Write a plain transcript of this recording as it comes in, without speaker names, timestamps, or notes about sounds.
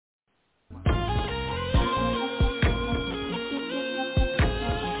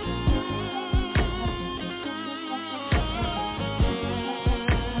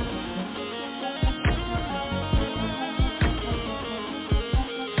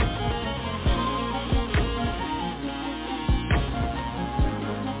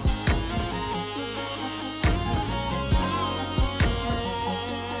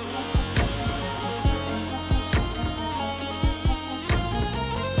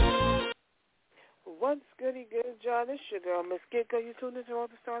goody, good job. This your girl, Miss Giggle. You tuned into all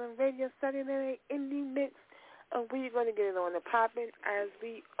the Starting Radio Saturday Night Indie Mix. And we're going to get it on the popping as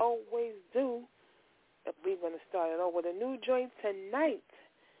we always do. And we're going to start it off with a new joint tonight.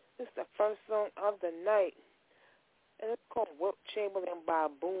 This is the first song of the night. And it's called Wilt Chamberlain by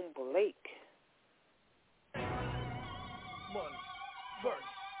Boom Blake. Money first.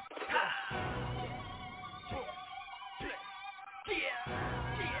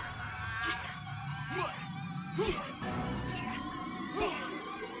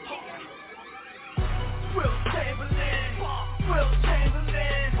 Wilt Chamberlain, Wilt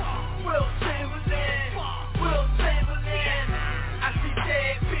Chamberlain, Wilt Chamberlain, Wilt Chamberlain. I see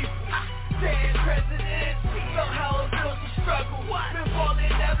dead people, dead presidents. Know how it feels to struggle, been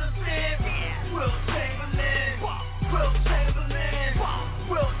falling ever since. Wilt Chamberlain, Wilt Chamberlain,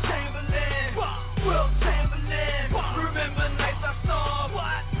 Wilt Chamberlain, Wilt Chamberlain. Remember nights I saw,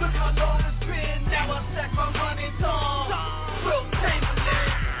 look how long it's been. Now I stack my money tall. Wilt Chamberlain,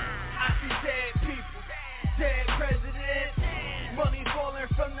 I see dead people, dead presidents. Money falling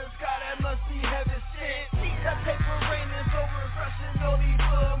from the sky, that must be heaven sent. That paper rain is so refreshing, no need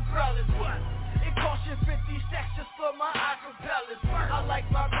for umbrellas. It cost you 50 stacks just for my acapellas. I like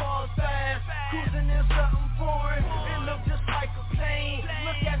my cars fast, cruising in something foreign. It look just like a plane,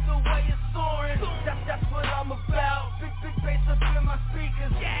 look at the way it's soaring. That's what I'm about, big bass up in my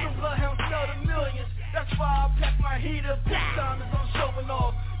speakers. The bloodhounds sell the millions, that's why I pack my heater. Big time as I'm showing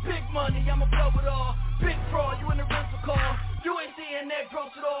off, big money, I'ma blow it all. Big fraud, you in the rental car, you ain't seeing that gross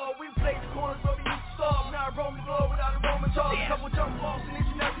at all. We played the corners where we used to starve, now I roam the globe without a Roman charge. Couple jump balls in each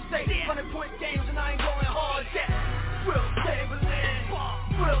and every state, 100-point games and I ain't going hard yet. Wilt Chamberlain,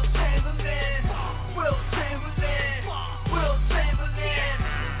 Wilt Chamberlain, Wilt Chamberlain, Wilt Chamberlain.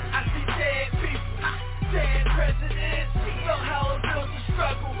 I see dead people, dead presidents. Know how it feels to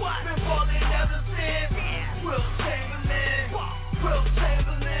struggle, been falling ever since. Wilt Chamberlain, Wilt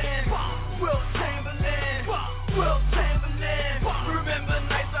Chamberlain, Wilt Chamberlain, Wilt Chamberlain. Remember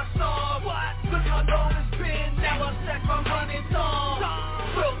nights I saw, look how long it's been. Now I stack my money tall.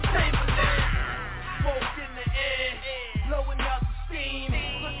 Wilt Chamberlain, smoke in the air, blowing out the steam.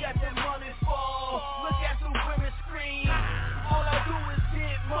 Look at the money fall, look at the women scream. All I do is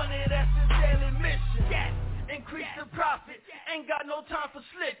get money, that's the daily mission. Increase the profit, ain't got no time for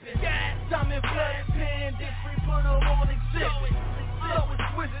slipping. Diamond flooded pendants, we put them on exhibit. So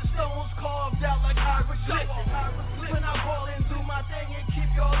exquisite stones carved out like hieroglyphics. When I ball and do my thing and keep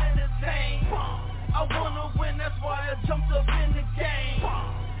y'all entertained. I wanna win, that's why I jumped up in the game.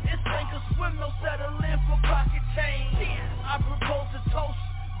 It's sink or swim, no settling for pocket change. I propose a toast,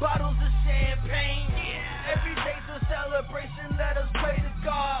 bottles of champagne. Every day's a celebration, let us pray to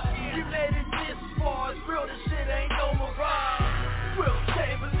God. We made it this far, it's real, this shit ain't no mirage. Wilt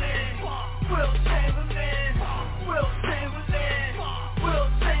Chamberlain, Wilt Chamberlain, Wilt Chamberlain,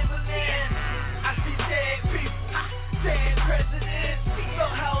 Wilt Chamberlain. I see dead people, dead presidents. Know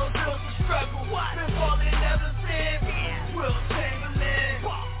how it feels to struggle, been falling ever since. Wilt Chamberlain,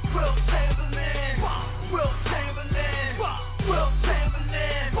 Wilt Chamberlain, Wilt Chamberlain, Wilt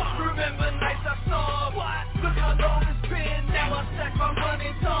Chamberlain. Remember nights I saw, look how long it's been. Now I stack my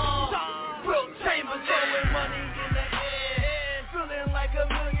money tall. Wilt Chamberlain, throwing money in the air, feeling like a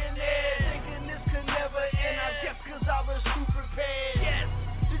millionaire, thinking this could never end. I guess 'cause I was too prepared. Yes,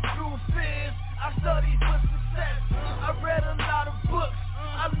 the truth is I studied for success. I read a lot of books,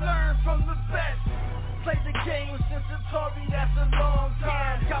 I learned from the best. Played the game since Atari, that's a long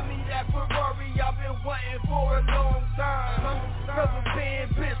time. Got me that Ferrari, I've been waiting for a long time. Rubber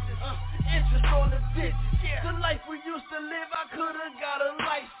band business, interest on the digits. The life we used to live, I could've got a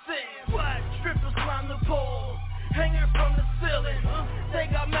life sentence. Strippers climb the pole, hanging from the ceiling. They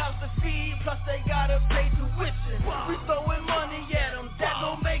got mouths to feed, plus they gotta pay tuition. We throwing money at them, that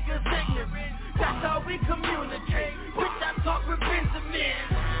don't make us ignorant. That's how we communicate, bitch, I talk with Benjamin.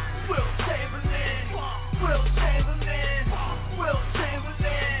 Wilt Chamberlain, Wilt Chamberlain, Wilt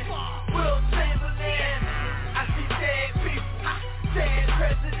Chamberlain, Wilt Chamberlain. I see dead people, dead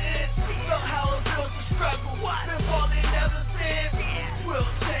presidents. Know how it feels to struggle, been falling ever since.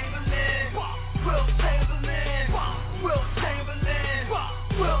 Wilt Chamberlain, Wilt Chamberlain, Wilt Chamberlain,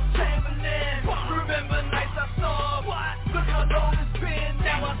 Wilt Chamberlain. Remember nights I saw, look how long it's been.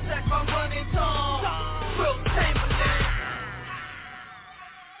 Now I stack my money tall. Wilt Chamberlain.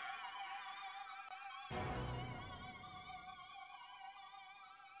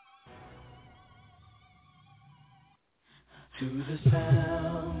 To the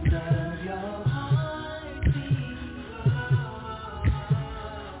sound of your heartbeat,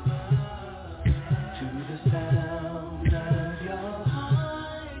 to the sound of your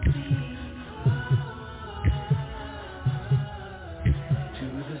heartbeat,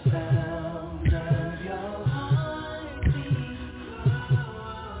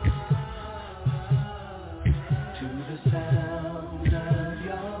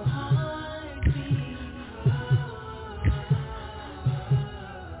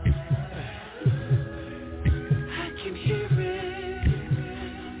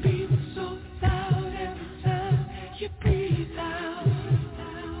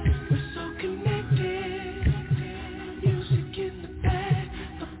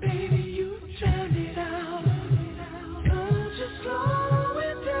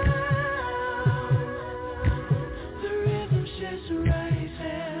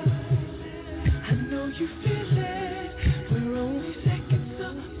 rising. I know you feel it. We're only seconds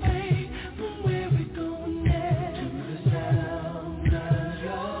away from where we're going next. To the sound of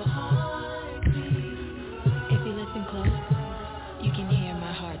your heartbeat. If you listen close, you can hear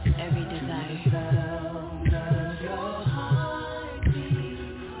my heart's every desire. To the sound of your heartbeat.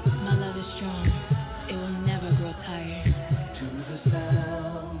 My love is strong, it will never grow tired. To the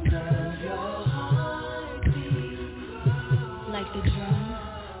sound of your heartbeat. Like the drum,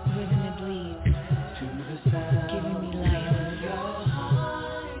 rhythm it bleeds, To the sound giving me life. of your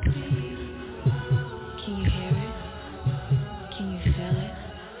heartbeat. Can you hear it? Can you feel it?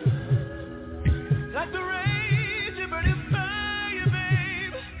 Like the rage, you burning fire,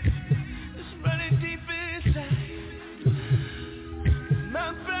 babe. It's burning deep inside. My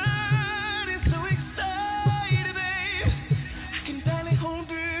body's so excited, babe. I can barely hold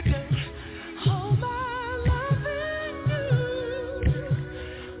her down. Hold my love in you.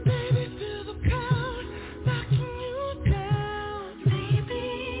 Baby, feel the power knocking you down. Baby,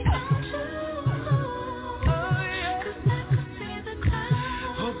 don't you know? Oh, yeah. 'Cause I can see the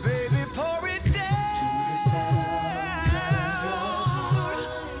clouds. Oh, baby, pour it down.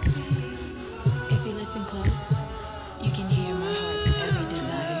 If you listen close, you can hear my heart's every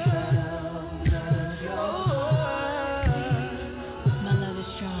desire. My love is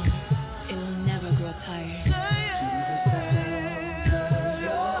strong, it will never grow tired.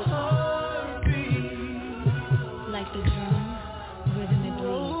 Like the drum, rhythm it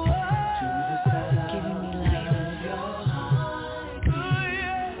bleeds, giving me life.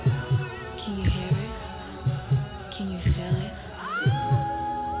 Can you hear it? Can you feel it?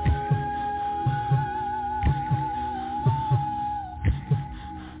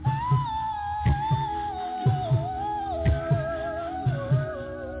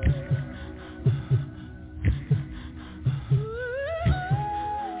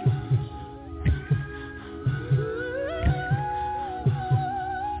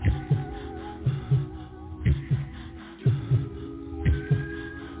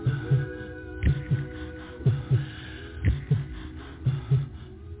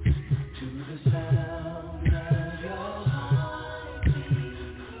 To the sound of your heartbeat.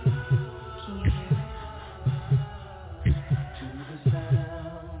 Can you hear it? To the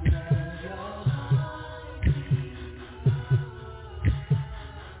sound of your heartbeat.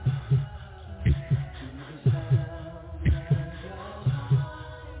 To the sound of your heartbeat.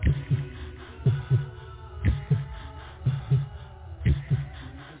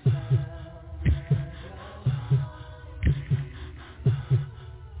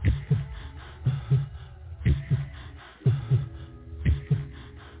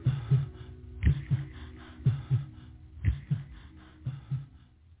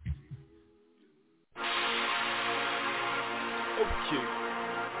 Okay.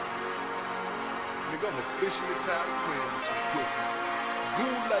 Nigga, I'm officially tired of playing with you pussy.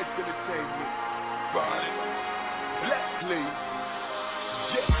 Zoo Life Entertainment. Right. Black Slave.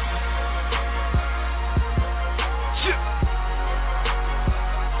 Yeah. Yeah.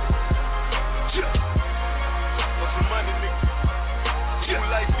 Yeah. What's your money, nigga? Zoo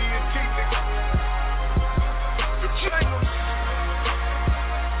Life ENT, nigga. The Changers.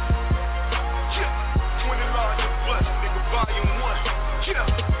 Yeah. 20 large and bust, nigga, volume 1. Yeah.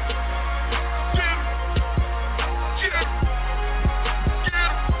 Yeah. Yeah.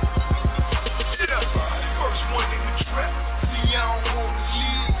 Yeah. First one in the trap. See, I don't wanna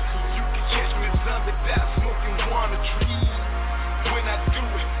leave. You can catch me under that smoking wanna trees. When I do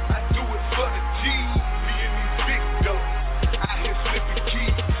it for the team. Me and these big dogs, I hear slipping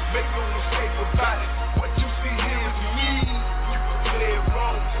keys. Make no mistake about it. What you see here is me. You can play it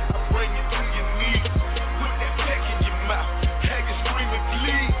wrong, I bring it to your knees. Put that tech in your mouth, have you screaming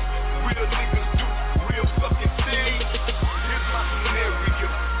glee.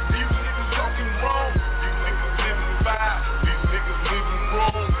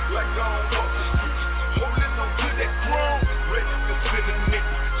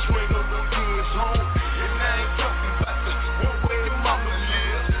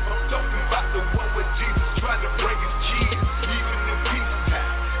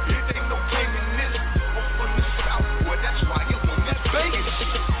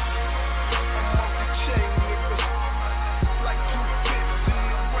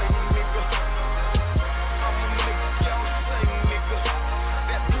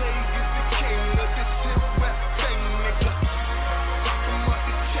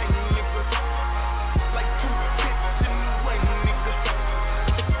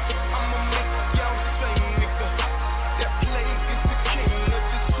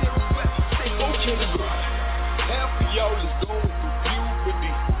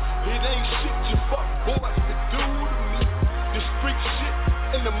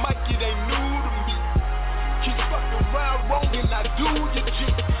 shit ain't new to me. Keep fucking around wrong and I do your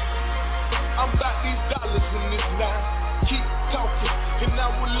shit. I'm about these dollars in this line. Keep talking and I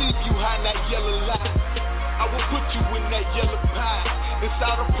will leave you high in that yellow line. I will put you in that yellow pie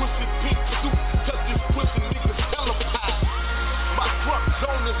inside a pussy pink suit, cause this pussy nigga's hella pie. My front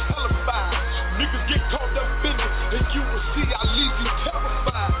zone is hella fine. Niggas get caught up in it and you will see I leave you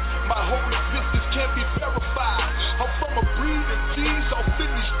terrified. My whole existence can't be verified. I'm from a breed of G's off in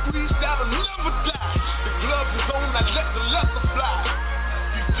these streets that'll never die. The gloves is on, I let the leather fly.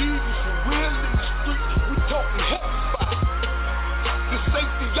 These G's is for real in the street, we talking heavy fire. The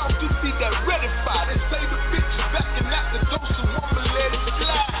safety, y'all just be that ready fire. They say the bitch is backing out the door, so I'ma let it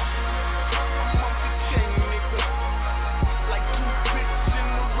slide. I'm off the chain, nigga. Like two bitches in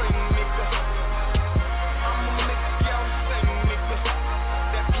the ring, nigga. I'ma make y'all sing, nigga.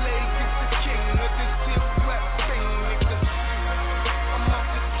 That play is the king of this hip rap thing, nigga. I'm off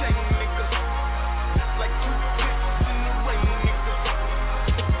the chain, nigga. Like two bitches in the ring, nigga.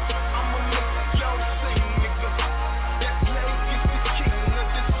 I'ma make y'all sing, nigga. That play is the king of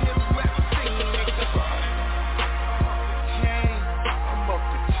this hip rap thing, nigga. Chain, I'm off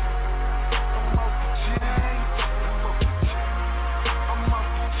the chain. I'm off the chain. I'm off the chain. I'm off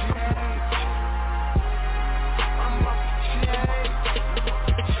the chain. I'm off the chain.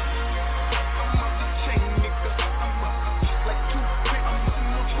 I'm off the chain, nigga. I'm off like two bitches in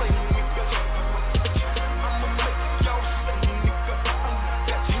the ring, nigga. I'ma make y'all sing, nigga.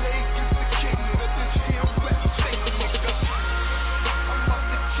 That play is the king of this hip rap thing, nigga. I'm off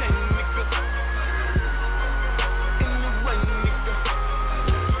the chain, nigga. In the ring, nigga.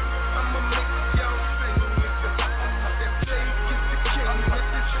 I'ma make y'all sing, nigga. That play is the king of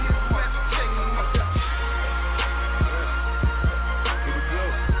this hip rap thing, nigga. Here we go.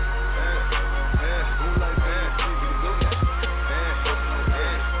 Who like that? Here we go.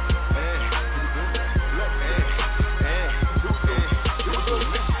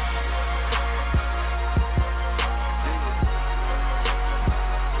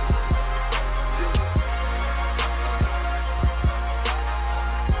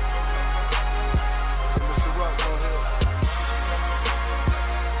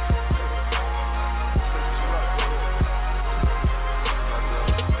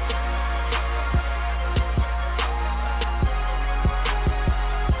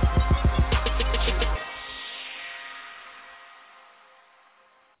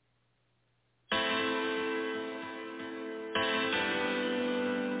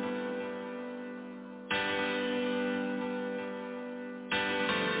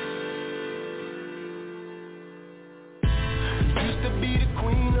 Used to be the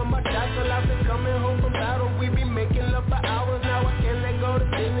queen of my castle. I've been coming home from battle. We be making love for hours. Now I can't let go to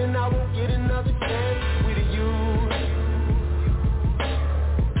feeling. I won't get another chance with you.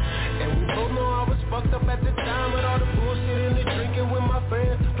 And we both know I was fucked up at the time with all the bullshit and the drinking with my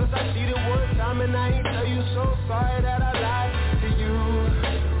friends. Plus I cheated one time and I ain't tell you, so sorry that I lied to you.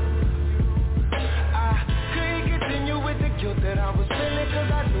 I couldn't continue with the guilt that I was feeling,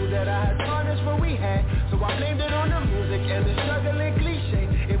 cause I knew that I had tarnished what we had. So I blamed it on the music and the struggle and cliche.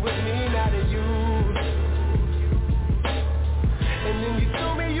 It was me, not you. And then you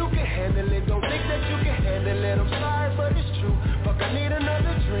told me you can handle it. Don't think that you can handle it. I'm sorry, but it's true. Fuck, I need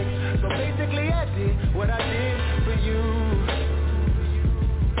another drink. So basically I did what I did for you.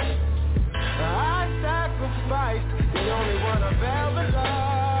 I sacrificed the only one I've ever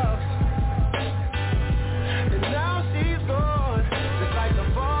loved. And now she's gone, just like a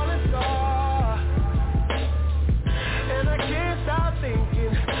falling star. And I can't stop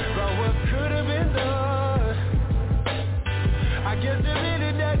thinking about what could have been done. I guess it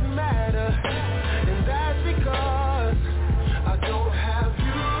really doesn't matter, and that's because I don't have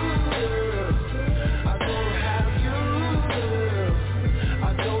you, girl. I don't have you, girl.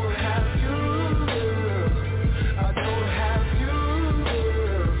 I don't have you, girl. I don't have you,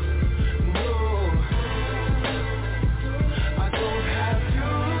 girl. No. I don't have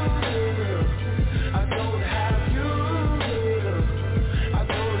you, girl. I don't have you, girl. I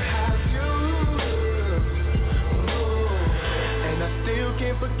don't have you, girl. No. And I still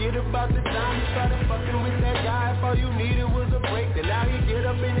can't forget about the time you started fucking with that guy. If all you needed was a break, then now you get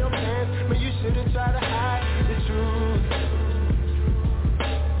up in your pants. Man, you should've tried to hide the truth.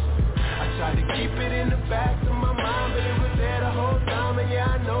 I tried to keep it in the back of my mind, but it was there the whole time. And yeah,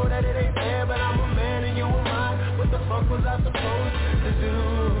 I know that it ain't there, but I'm a man and you were mine. What the fuck was I supposed to do?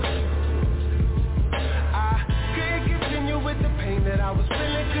 I couldn't continue with the pain that I was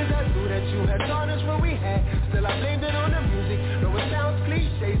feeling, cause I knew that you had tarnished what we had. Still I blamed it on the music. No, it sounds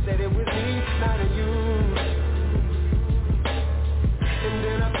cliche, said it was me, not you. And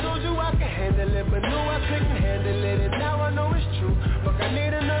then I told you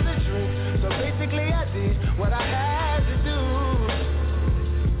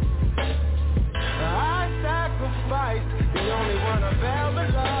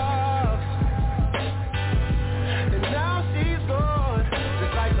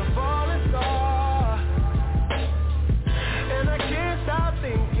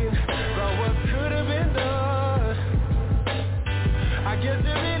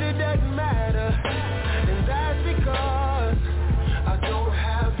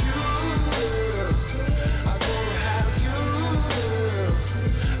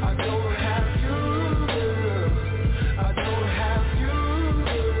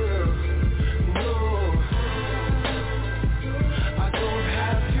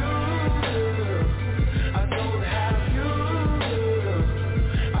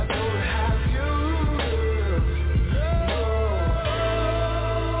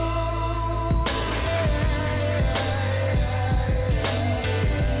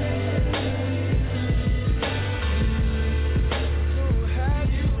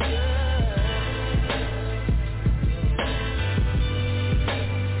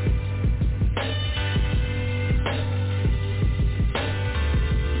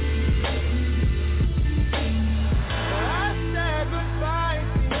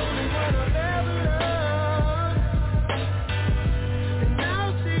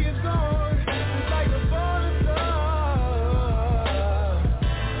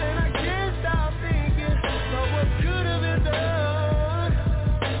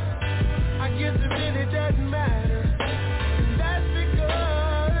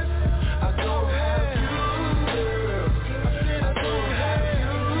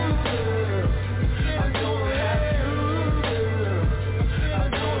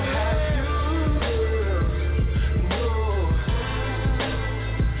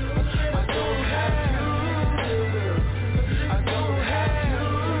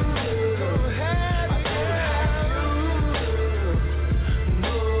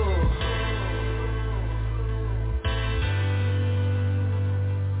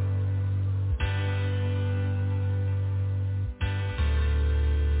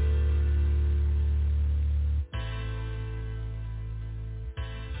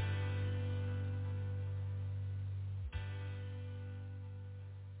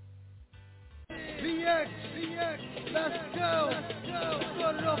VX, let's go.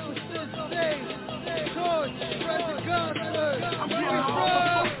 Started off with Sensei, Torch, spread the gospel. I'm getting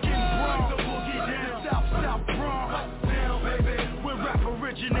motherfucking Bronx, the boogie down, South Bronx. Down, baby, where rap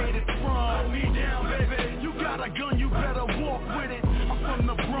originated from. Me down, baby, you got a gun, you better walk with it. I'm from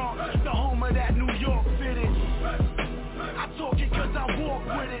the Bronx, the home of that New York fitted. I talk it cause I walk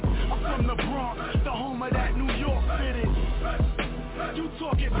with it. I'm from the Bronx, the home of that New York fitted. You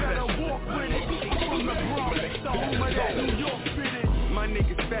talk it better walk with it. I'm from the Bronx, the home of that New York fitted. My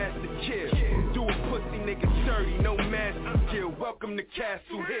niggas fast to kill. Do a pussy nigga dirty, no master skill. Welcome to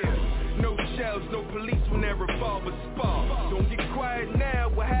Castle Hill. No shells, no police when that revolver spar. Don't get quiet now,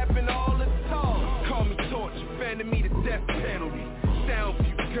 what happened to all the talk? Call me Torch, defending me the death penalty.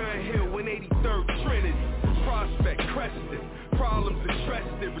 Soundview, Gun Hill, 183rd Trinity. Prospect, Creston, problems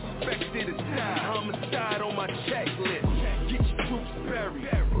addressed it, respected as time. Homicide on my checklist. Get your troops buried.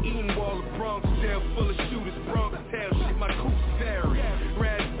 Eating wall of Bronx, jail full of shooters. Bronx tail, shit, my coup's very.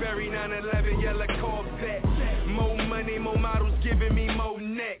 Raspberry 911, yellow Corvette. More money, more models giving me more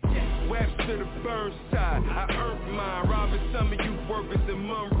neck. Webster to Burnside, I earned mine. Robbing some of you workers in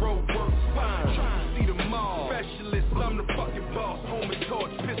Monroe works fine. See them all, specialist, I'm the fucking boss. Home and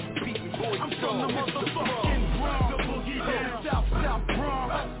Torch, pistol beating boys. I'm from the motherfucking Bronx, the boogie down, South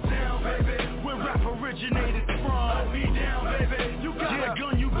Bronx. Down, baby, where rap originated from. Me down, baby, you got a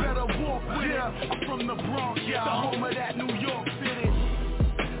gun, you better walk with it. I'm from the Bronx, the home of that New York city.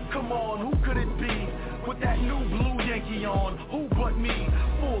 Come on, who could it be? With that new blue Yankee on, who but me?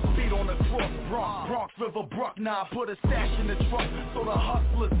 Full speed on the cross, Bronx River, Brook. Now I put a stash in the truck, so the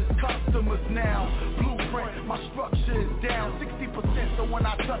hustlers is customers now. Blueprint, my structure is down 60%, so when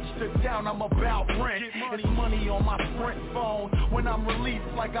I touch the down, I'm about rent. It's money on my Sprint phone. When I'm released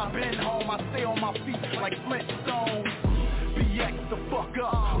like I've been home, I stay on my feet like Flintstones. BX the fuck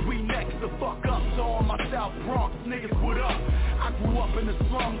up, we next the fuck up. So all my South Bronx niggas, what up? I grew up in the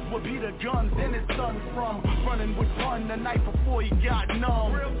slums where Peter Guns and his son from. Running with Pun the night before he got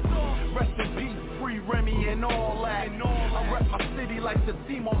numb. Rest in peace, Free Remy and all that. I rep my city like the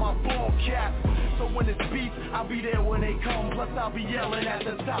team on my ball cap. So when it's beef, I'll be there when they come. Plus I'll be yelling at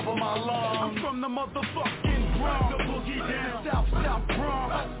the top of my lungs. I'm from the motherfucking Bronx, the boogie down, South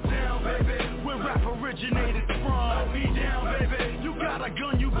Bronx. Down, baby, where rap originated from. Me down, baby, you got a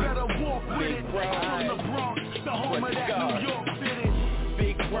gun, you better walk with it. I'm from the Bronx, the home of that New York city.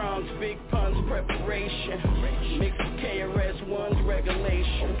 Big Bronx, big puns, preparation. Mixed with KRS-One's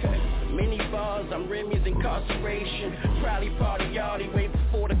regulation. Many bars, I'm Remy's incarceration. Probably part of Yardie way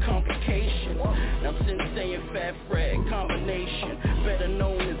before the complication. Now Sensei and Fat Fred, combination. Better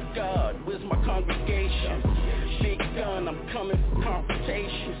known as God, where's my congregation? Big gun, I'm coming for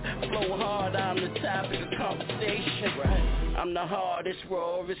confrontations. Flow hard, I'm the topic of conversation. I'm the hardest,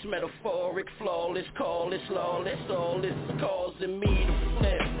 rawest, metaphoric, flawless, callless, lawless. All this is causing me to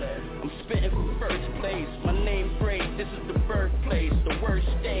flip. I'm spitting for first place. My name break, this is the birthplace, the worst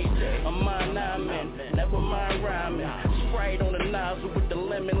state of mine I'm in. Never mind rhyming. Sprite on the nozzle with the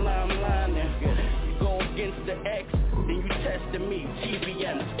lemon lime lining. You go against the X, then you testing me.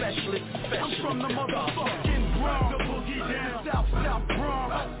 TVM, specialist. I'm from the motherfucking Bronx, the boogie down, South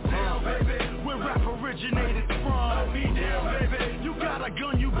Bronx. Down, baby, where rap originated from. Me down, baby, you got a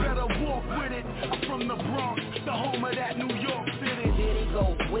gun, you better walk with it. I'm from the Bronx, the home of that New York city. There they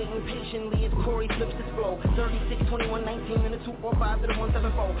go, waiting patiently as Corey flips his flow. 36, 21, 19, and a 245 to the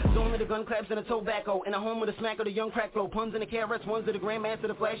 174. Zone of the gun claps and the tobacco. In the home of the smack of the young crack flow. Puns and the KRS, ones of the grandmaster,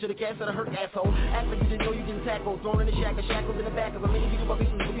 the flash of the cast of the hurt asshole. Act like you didn't know you didn't tackle. Thrown in the shack of shackles in the back of a mini video bucket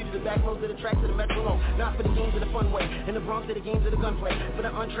from the back roads of the tracks of the metronome. Not for the games of the fun way. In the Bronx of the games of the gunplay. For the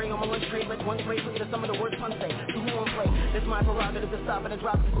entree on my lunch tray, let's one tray. Look at some of the words puns say. So who won't play? It's my prerogative to stop it and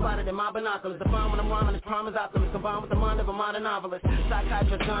drop it, spotted in my binoculars. The fine when I'm rhyming is prime as optimist. Combined with the mind of a modern novelist.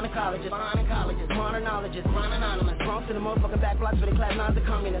 Psychiatrist, gynecologist, gynecologist, monologist, run anonymous. Bronx to the motherfucking back blocks for the class nines of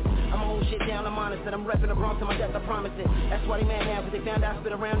communists. I'ma hold shit down, I'm honest, and I'm repping the Bronx to my death, I promise it. That's why they mad now, cause they found out I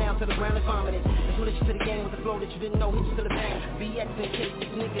spit around now to the ground and vomited. It's malicious to the game with the flow that you didn't know, hit you to the bang. BX in case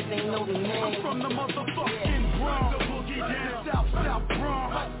these niggas ain't know the name. I'm from the motherfucking Bronx, the boogie down, South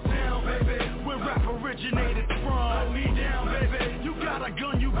Bronx. Down, baby, where rap originated from. Me down, baby, you got a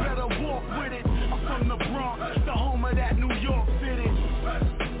gun, you better walk with it. I'm from the Bronx, the home of that New York city.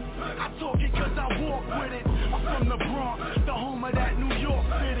 I talk it cause I walk with it. I'm from the Bronx, the home of that New York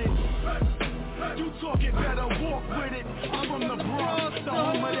city. You talk it better walk with it. I'm from the Bronx, the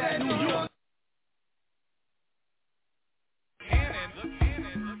home of that New York.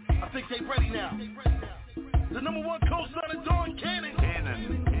 I think they ready now. The number one co-signer, Dawn Cannon.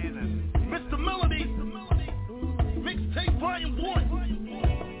 Mr. Melody. Mixtape Volume 1.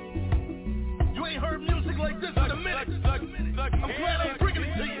 You ain't heard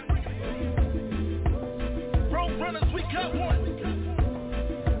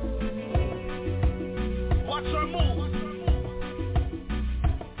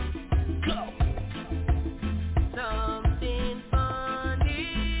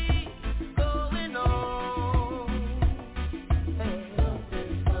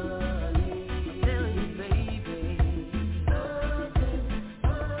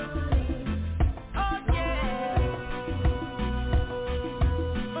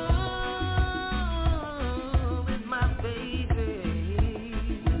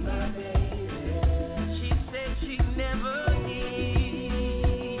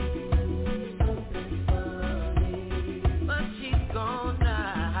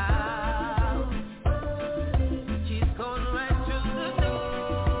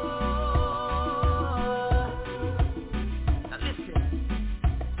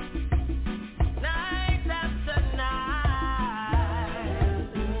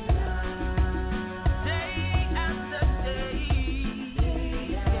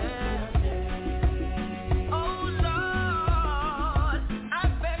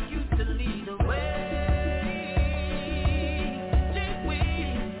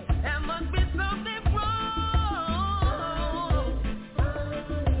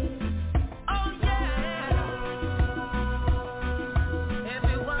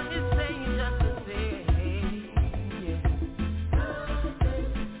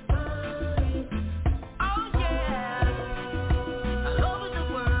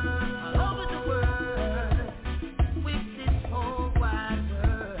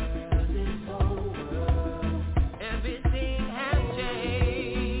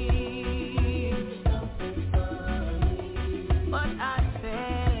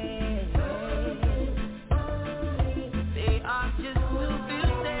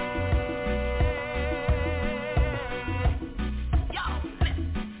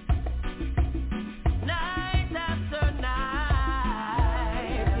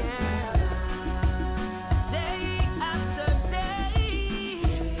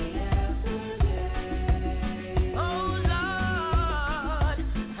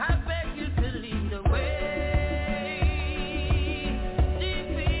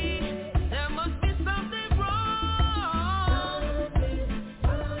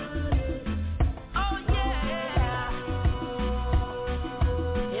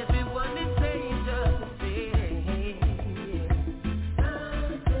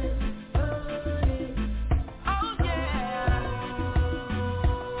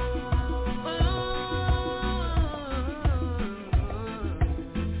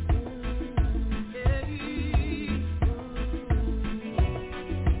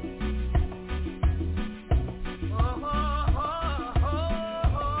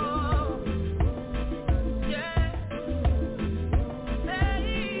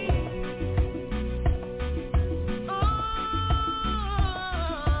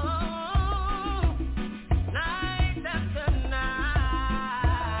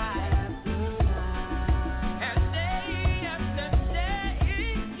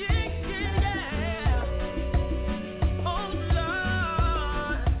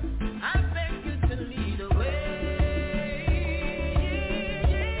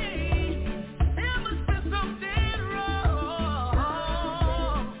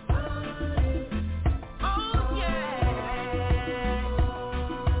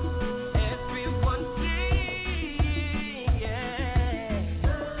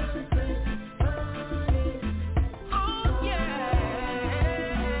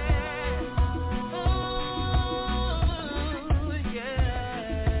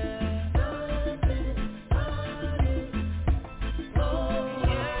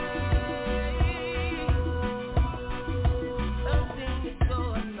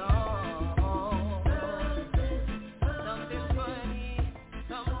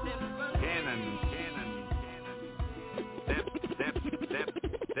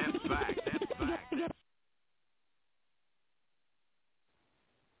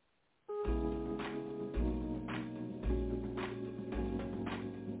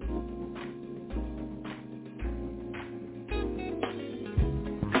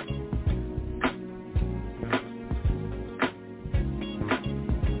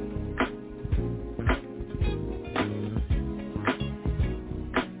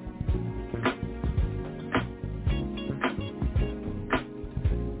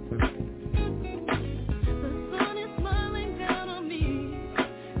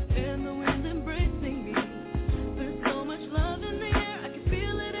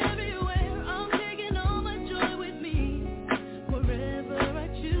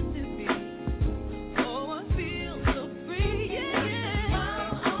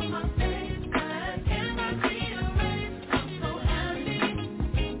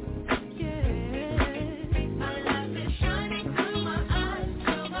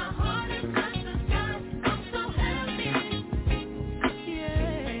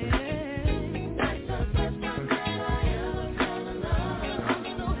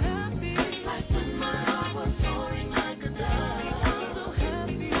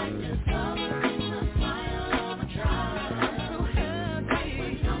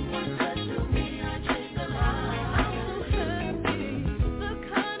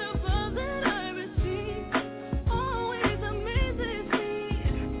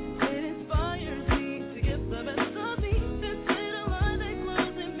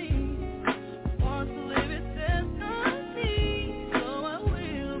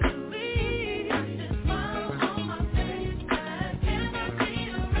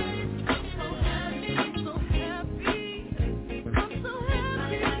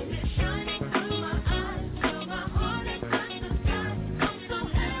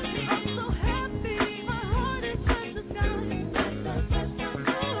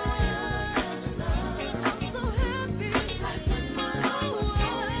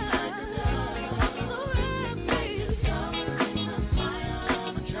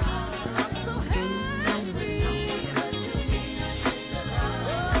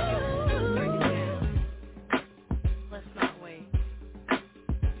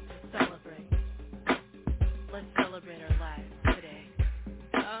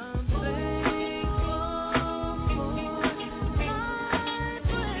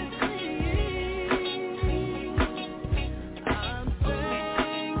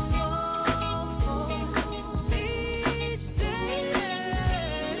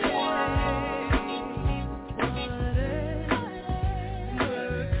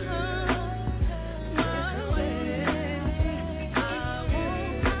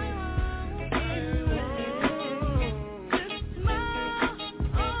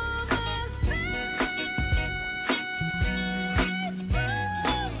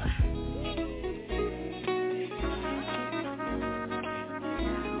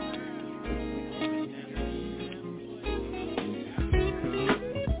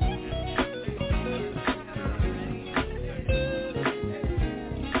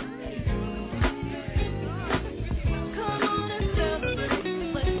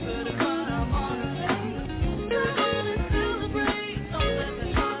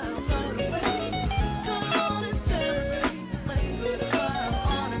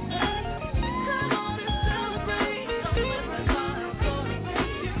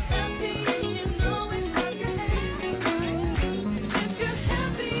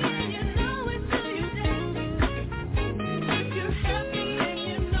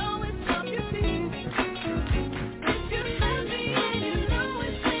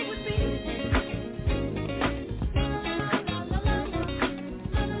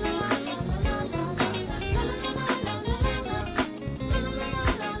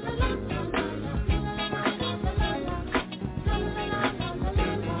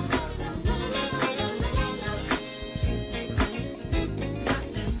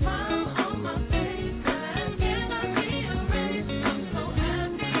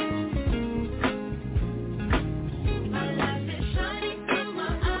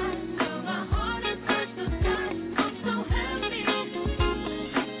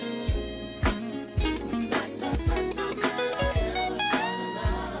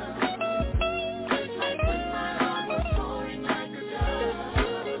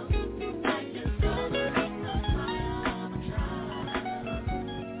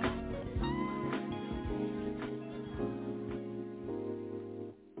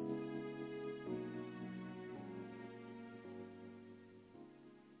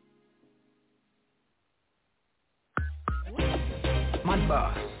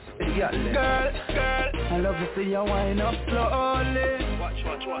bad boss. Girl, I love to see you wind up slowly. Watch.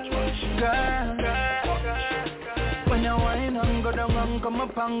 Girl. When you wind and go down and come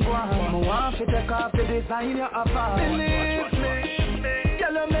up and go on, I want to take off the design you have on. Believe me,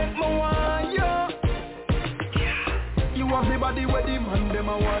 girl, you make me want you. You have the body where the man them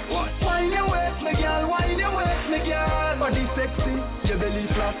a want. Wind your waist, me girl, wind your waist, me girl. Body sexy, your belly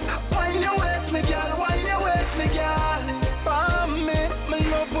flat. Wind your waist, me girl, wind your waist, me girl. Palm me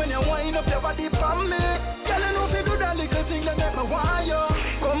love when you wind up your body palm me. Girl, you know if you do that little thing that make me want you.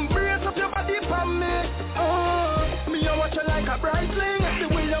 Come brace up your body palm me. Me I watch you like a bright fling. The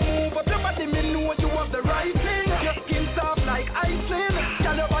way you move up your body, me know you have the right thing. Your skin soft like icing.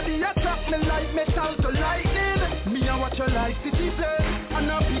 Girl, your body attract me like metal to lightning. Me I watch you like citizen.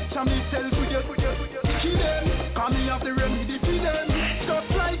 And I picture myself with you them. Call me off the remedy for them.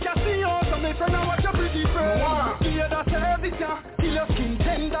 Just like you see you, so me friend I watch your pretty friend. Give you the service, yeah. Till your skin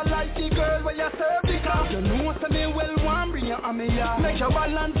tender like the girl where you serve it. You know so me well want bring you on me, yeah. Make your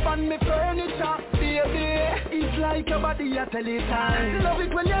balance on me furniture, baby. It's like your body a tell it time. Love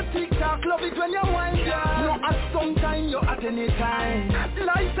it when you tick-tock, love it when you wind, yeah. No at some time, you at any time.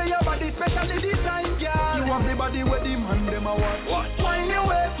 Like say your body specially designed, girl. You have the body where the man them a want. Wind your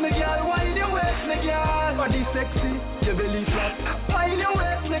waist, me girl, wind your waist, me girl. Body sexy, your belly flat. Wind your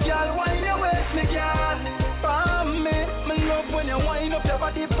waist, me girl, wind your waist, me girl. Palm me love when you wind up your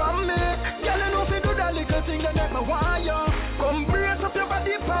body palm me. Girl, you know if you do that little thing that make me want you. Come brace up your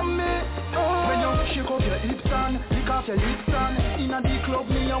body palm me. When you shake up your hips and lick off your lips and inna the club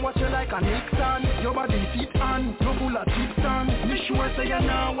me and watch you like a Nixon. Your body fit and no full of chips and me sure say you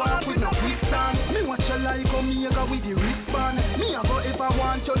now walk with no quicksand. Me watch you like a Omega with the wristband. Me a go if I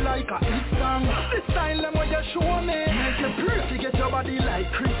want you like a hit song. The style them what you show me make you pretty, get your body like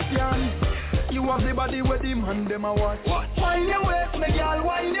Christian. You have the body where the man them a watch. Wind your waist, me girl,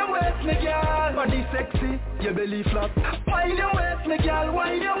 wind your waist, me girl. Body sexy, your belly flat. Wind your waist, me girl,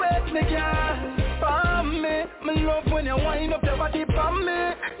 wind your waist, me girl. Palm me love when you wind up your body palm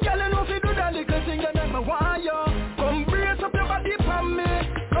me. Girl, you know if you do that little thing that make me want you. Come brace up your body palm me.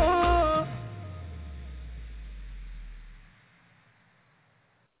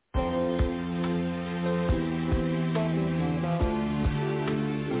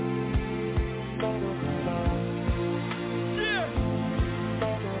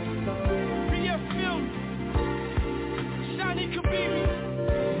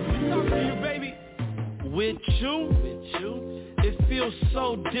 With you, it feels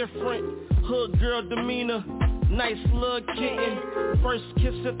so different. Hood girl demeanor, nice little kitten. First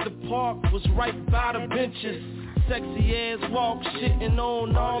kiss at the park was right by the benches. Sexy ass walk, shitting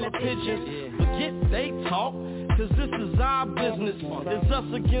on all the pigeons. Forget they talk, cause this is our business. It's us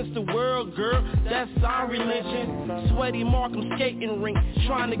against the world, girl, that's our religion. Sweaty Markham skating rink,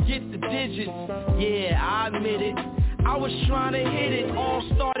 trying to get the digits. Yeah, I admit it, I was trying to hit it. All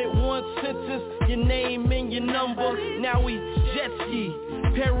started one sentence, your name and your number. Now we jet ski,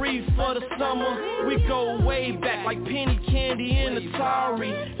 Perry for the summer. We go way back like Penny Candy and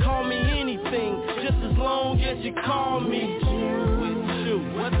Atari. Call me anything, just as long as you call me. With you,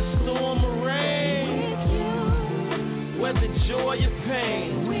 whether storm or rain, whether joy or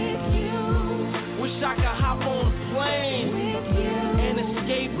pain. Wish I could hop on a plane and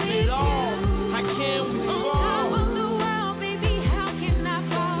escape it all. I can't move on.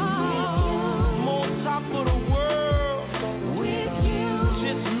 For the world, with you,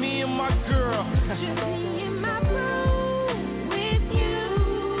 just me and my girl, just me and my bro, with you,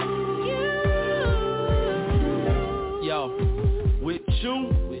 Yo, with you,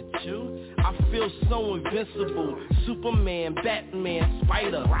 I feel so invincible. Superman, Batman,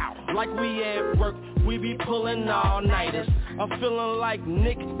 Spider. Like we at work, we be pulling all-nighters. I'm feeling like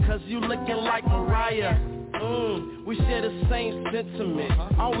Nick, cause you looking like Mariah. We share the same sentiment,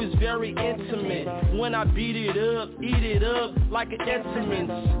 always very intimate. When I beat it up, eat it up like an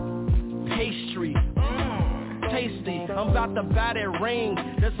Entenmann's pastry. Tasty, I'm about to buy that ring.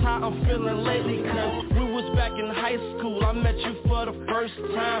 That's how I'm feeling lately, cause we was back in high school. I met you for the first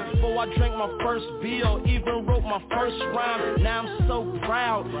time. Before I drank my first beer, even wrote my first rhyme. Now I'm so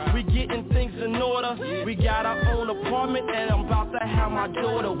proud, we getting things in order. We got our own apartment and I'm about to have my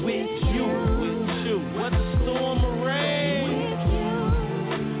daughter with you. Whether storm or rain,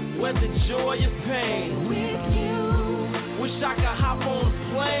 whether joy or pain. Wish I could hop on a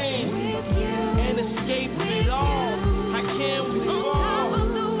plane and escape it all. I can't move on.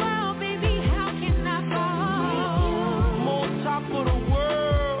 I'm on top of the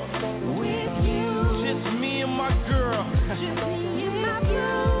world, just me and my girl.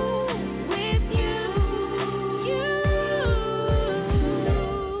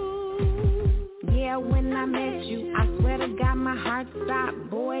 stop,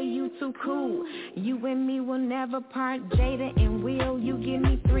 boy, you too cool. You and me will never part, Jada and Will. You give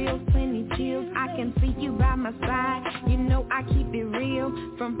me thrills, plenty chills. I can see you by my side. You know I keep it real.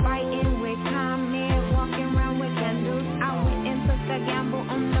 From fighting with comment, walking around with candles. I went and took a gamble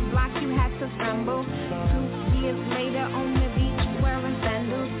on the block. You had to stumble. 2 years later on the beach wearing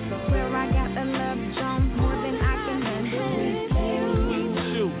sandals. Swear I got the love jump more than I can handle. With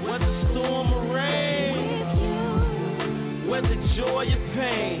you, whether storm or rain, whether joy or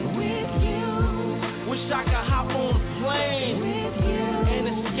pain, wish I could hop on a plane and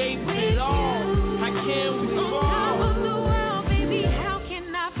escape it all. How can we fall? The world, baby, how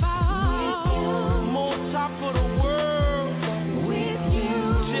can I fall? I'm on top of the world With you,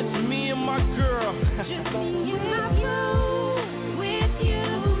 just me and my girl. just me and my girl. With you,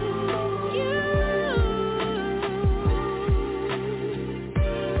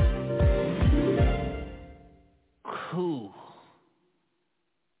 Cool.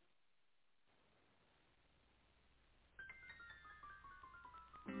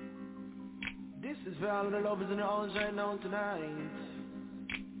 This is for all of the lovers in the house right now tonight.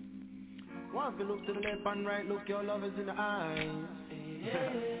 One can look to the left and right, look your lovers in the eyes.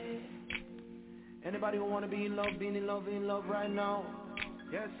 Anybody who wanna be in love, being in love right now?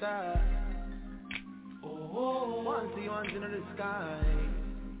 Yes, sir. One see ones in the sky.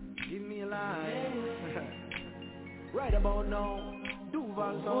 Give me a line. Right about now,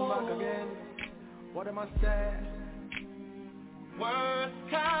 Duval sound back again. What am I say? Worst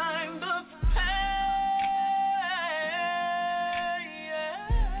kind of pain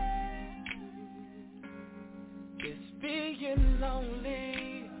is being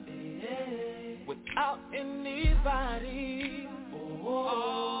lonely without anybody.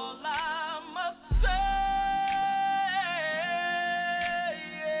 All I must say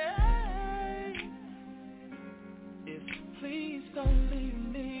is please don't leave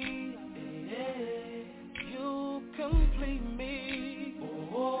me. You complete me.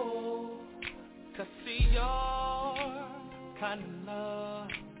 Cause see your kind of love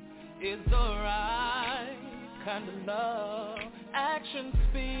is the right kind of love. Actions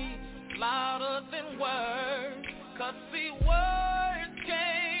speak louder than words. Cause see words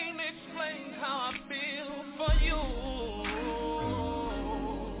can't explain how I feel for you.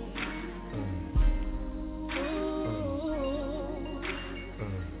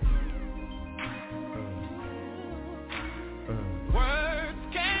 Words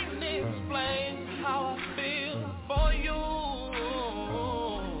can't explain how I feel for you.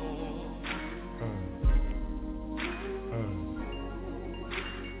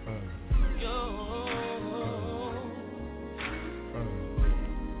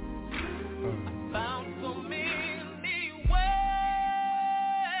 I found so many ways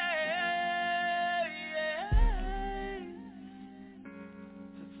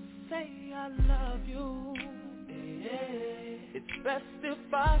to say I love you. It's best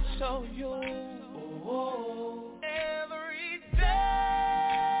if I show you every day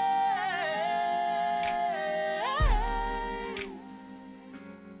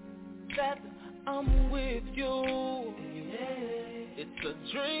that I'm with you. It's a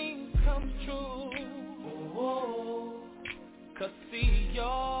dream come true. Cause see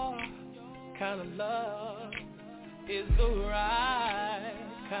your kind of love is the right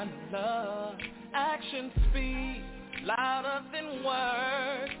kind of love. Actions speak louder than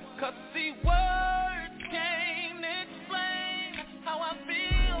words. Cause see words can't explain how I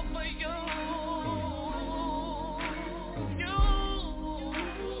feel for you.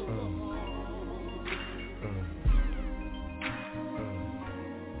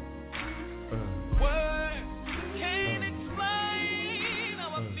 Words can't explain how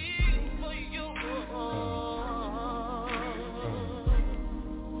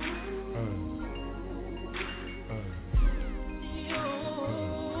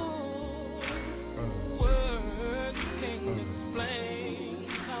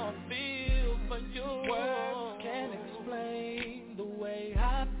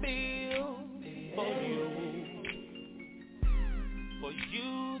I feel for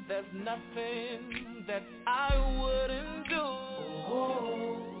you. There's nothing that I wouldn't do.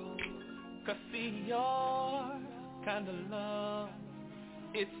 Cause see your kind of love,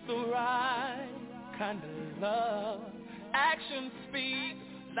 it's the right kind of love. Actions speak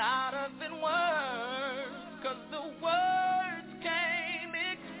louder than words. Cause the words can't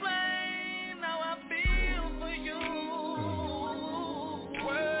explain how I feel for you.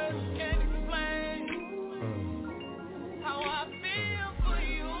 Words can't explain how I feel for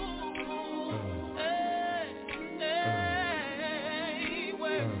you.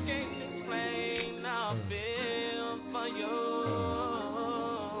 Words can't explain how I feel for you.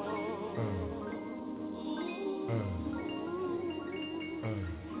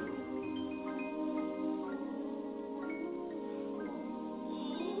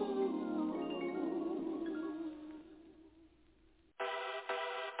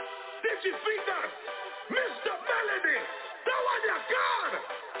 your feet up. Mr. Melody, that one you gone.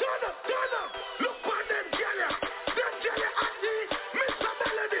 Turn up. Look on them jelly. Them jelly auntie. Mr.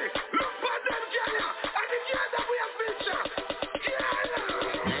 Melody, look on them jelly. And the girl that we have featured.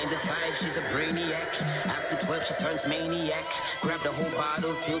 Yeah. 9 to 5, she's a brainiac. After 12, she turns maniac. Grab the whole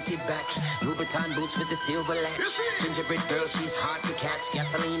bottle, tilt it back. Louboutin boots with the silver latch. Gingerbread girl, she's hard to catch.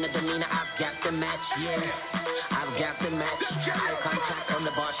 Gasolina, demeanor, I've got the match, yeah. I've got the match. Eye contact on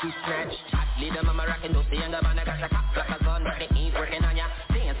the bar, she snatched. Hot leader, mama rockin' those younger man, I got a cop like a gun, but they ain't working on ya.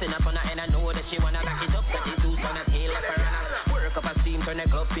 Dancing up on her, and I know that she wanna back it up. Got these dudes on her tail like piranha. Work up a steam, turn the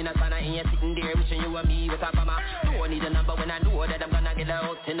club in a sauna, and you're sitting there wishing you were me with a mama. Don't need a number when I know that I'm gonna get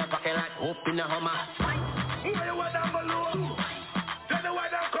out in the pocket like hope in the Hummer. Who you want down below? Tell the way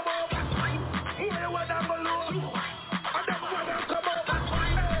down come over. Who you want down below? And them way down come over.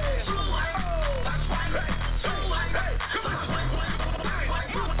 Hey, come on.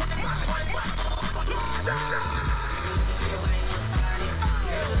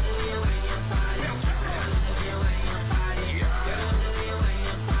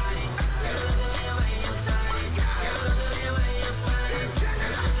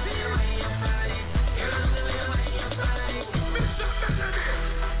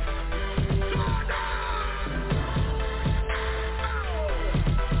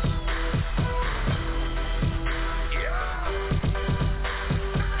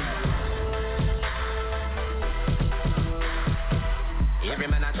 Every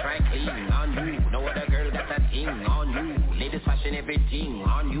man I try clean on you. No other girl got that thing on you. Ladies fashion everything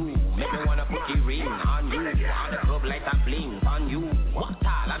on you. Make me wanna put the ring on you. On the club like a bling on you. What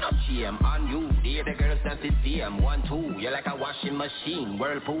all I not shame on you. Dear the girls dance it same 1, 2. You're like a washing machine,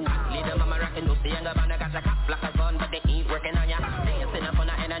 whirlpool. Leader mama rockin' those younger man, I got a cop like a gun, but they ain't working on ya. Dancing up on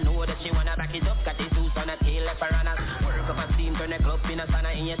her and I know that she wanna back it up. Got these dudes on her tail like piranhas. Work up a steam, turn the club in a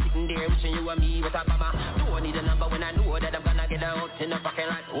sauna, and you're sitting there wishing you were me with a mama. Don't need a number when I know that I'm gonna get out in the pocket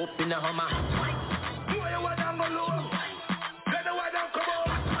like hope in the Hummer. Who you want down below? Tell the way down come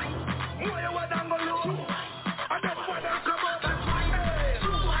over. Who you want down below? And them way down come over. Hey, come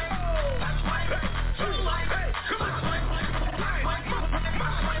on.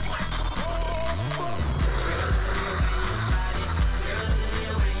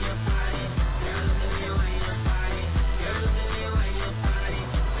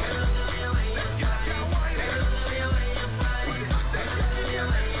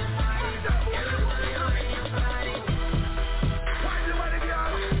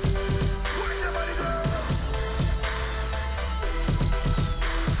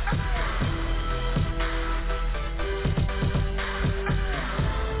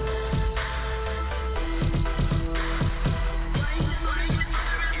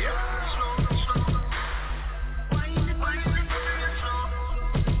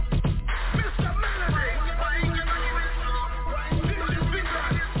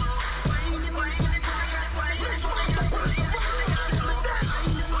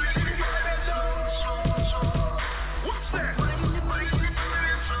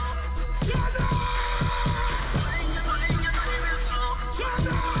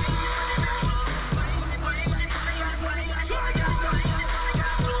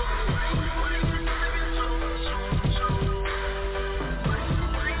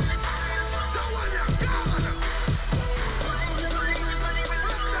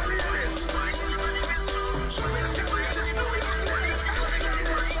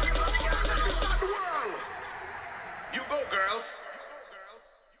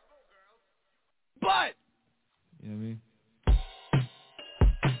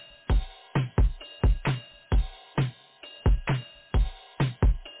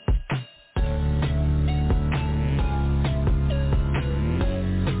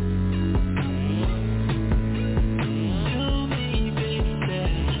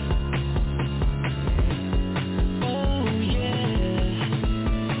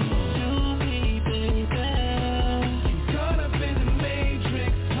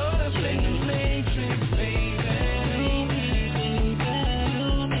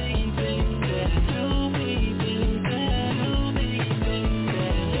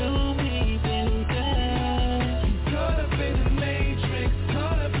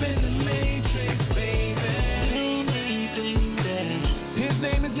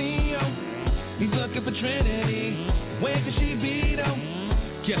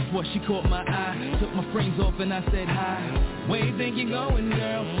 She caught my eye, took my frames off and I said hi. Where you think you're going,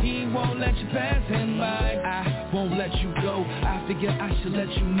 girl? He won't let you pass him by. I won't let you go, I figure I should let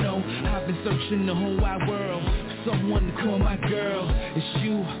you know. I've been searching the whole wide world for someone to call my girl. It's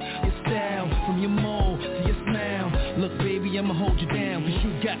you, your style, from your mold to your smile. Look baby, I'ma hold you down, cause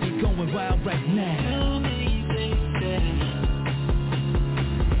you got me going wild.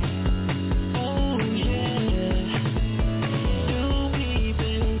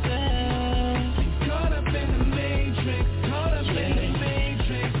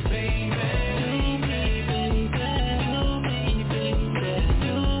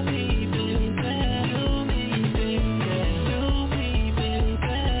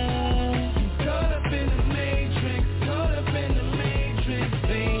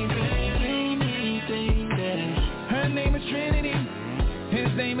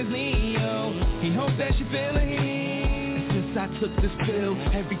 that she feeling heat. Since I took this pill,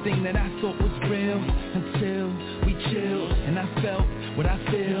 everything that I thought was real, until we chilled and I felt what I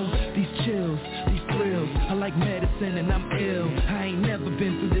feel. These chills, these thrills, I like medicine and I'm ill. I ain't never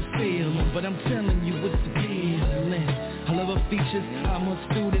been through this feeling, but I'm telling you it's the feeling. I love her features, I'm her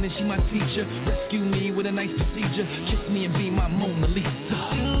student and she my teacher. Rescue me with a nice procedure, kiss me and be my Mona Lisa.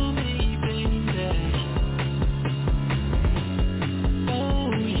 You me, baby.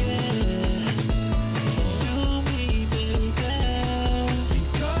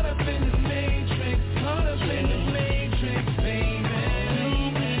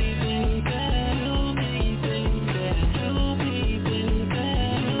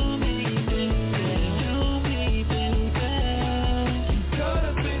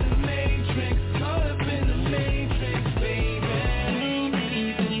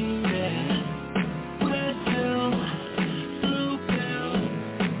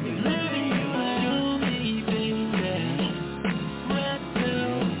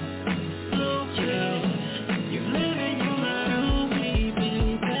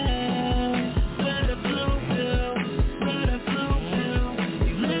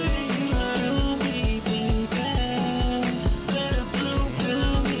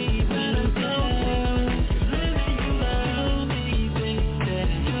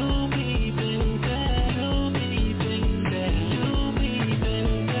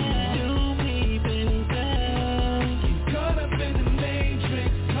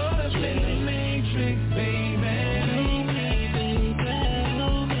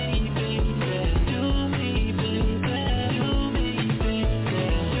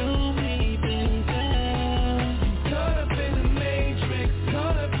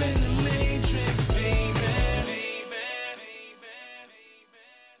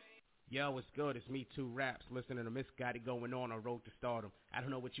 What's good? It's Me Too Raps, listening to Miss Got It Going On Road to Stardom. I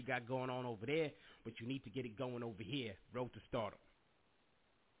don't know what you got going on over there, but you need to get it going over here, Road to Stardom.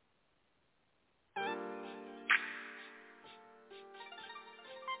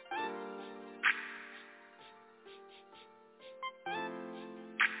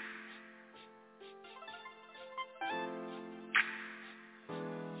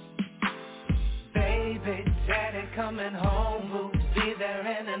 Baby, daddy coming home, we'll be there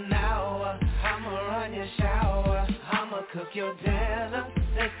in an hour. I'ma run your shower, I'ma cook your dinner,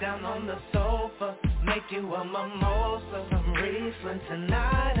 sit down on the sofa, make you a mimosa, some Riesling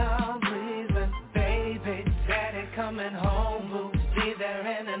tonight, I'm pleasing. Baby, daddy coming home, we'll be there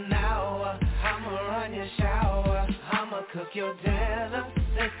in an hour. I'ma run your shower, I'ma cook your dinner,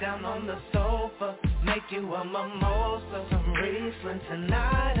 sit down on the sofa, make you a mimosa, some Riesling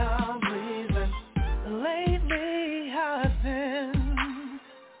tonight, I'm pleasing. Lately I've been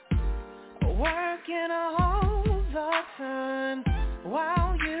working all the time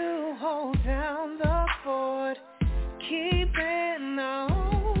while you hold down the fort, keeping the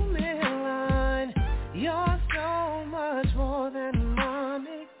home in line. You're so much more than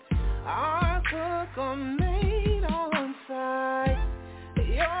mommy, our cook or maid on site.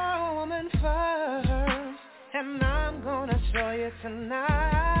 You're a woman first, and I'm gonna show you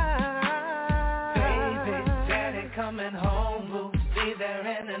tonight. Coming home, we'll be there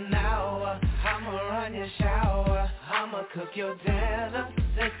in an hour. I'ma run your shower, I'ma cook your dinner,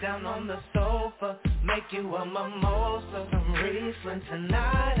 sit down on the sofa, make you a mimosa, some Riesling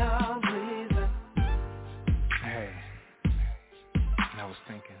tonight, I'm pleasing. Hey, I was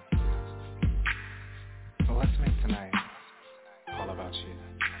thinking, well, let's make tonight all about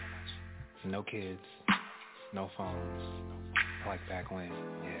you. No kids, no phones, like back when,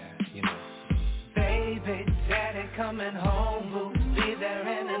 yeah, you know. Baby, daddy coming home, we'll be there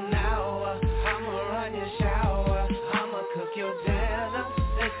in an hour. I'ma run your shower, I'ma cook your dinner,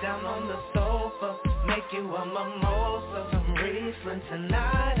 sit down on the sofa, make you a mimosa, some Riesling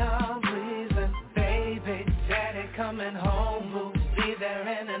tonight, I'm pleasing. Baby, daddy coming home, we'll be there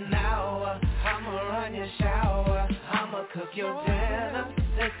in an hour. I'ma run your shower, I'ma cook your dinner,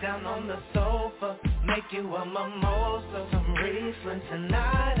 sit down on the sofa, make you a mimosa, some Riesling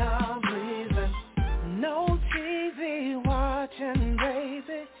tonight, I'm pleasing. No TV watching,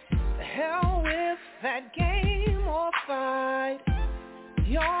 baby. The hell with that game or fight.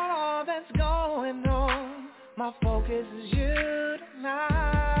 You're all that's going on. My focus is you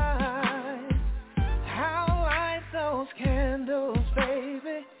tonight. How light those candles,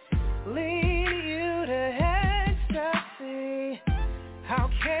 baby, lead you to ecstasy. I'll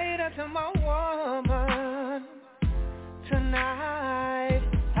cater to my woman tonight.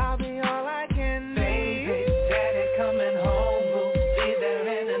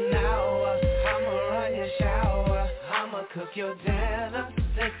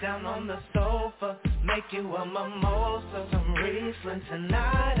 make you a mimosa, some Riesling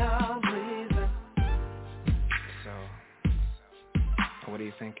tonight, I'm pleasing. So, what are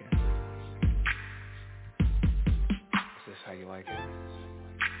you thinking? Is this how you like it?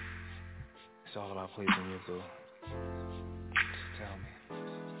 It's all about pleasing you, boo. Just tell me.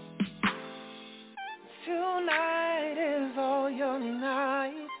 Tonight is all your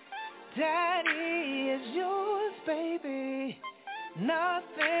night. Daddy is yours, baby.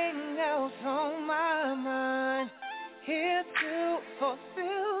 Nothing else on my mind. Here to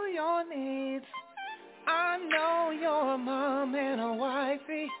fulfill your needs. I know you're a mom and a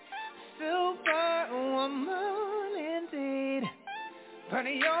wifey, superwoman indeed. But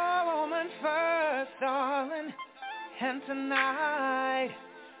you're woman first, darling. And tonight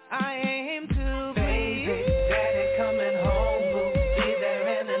I aim to baby, daddy coming home, boo. Be there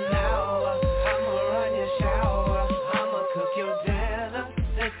in an hour. I'ma run your shower. I'ma cook your dinner.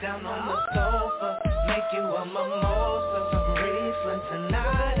 Sit down on the sofa. Make you a mimosa. Some Riesling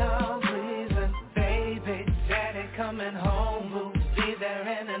tonight, I'm pleasing. Baby, daddy coming home, boo. Be there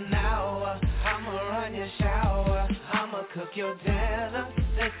in an hour. I'ma run your shower. I'ma cook your dinner.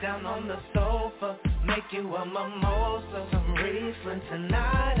 Sit down on the sofa. Make you a mimosa. Some Riesling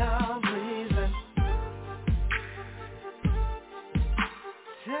tonight, I'm pleasing.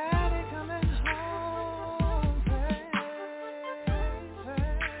 Daddy coming home, baby.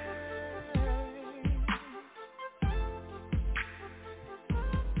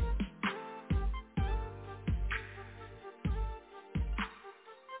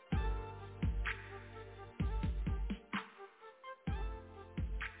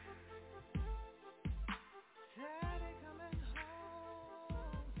 Daddy coming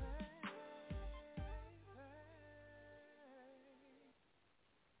home, baby.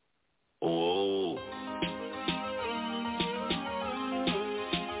 Oh.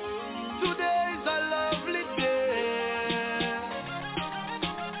 Today's a lovely day.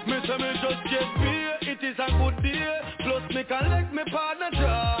 Me say me just get beer, it is a good day. Plus me collect me partner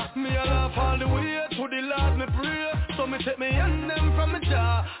jar. Me a laugh all the way to the Lord me pray. So me take me hand them from me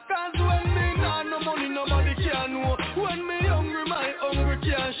jar. Cause when me nah no money nobody can know. When me hungry my hunger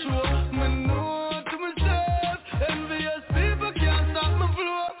can't show. Me know to myself, envious people can't stop my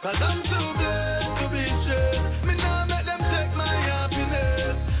flow. Cause I'm too blessed to be stressed. Me nah make them take my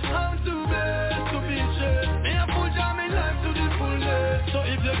happiness. I'm too blessed to be stressed. Me a push on me life to the fullness. So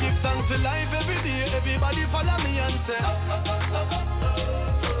if you give thanks to life every day, everybody follow me and say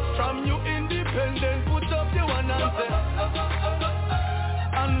from you independent, put up your one and say.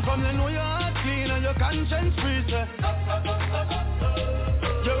 And from you know your heart clean and your conscience free, say.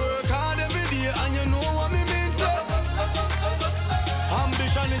 You work hard every day and you know what me mean, say.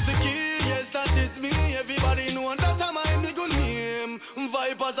 Ambition is the key, yes that is me. Everybody know that I'm my good name.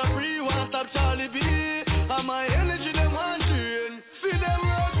 Vipers are free, one stop Charlie B. And my energy them want drain. Feel them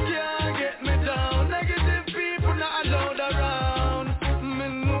road can't get me down. Negative people not allowed around. Me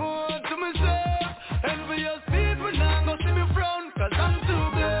know to myself, envious people not go see me frown. Cause I'm too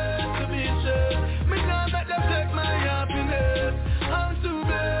blessed to be stressed. Me not let them take my happiness. I'm too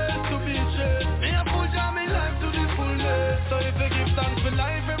blessed to be stressed. Me a push on me life to the fullness. So if you give thanks for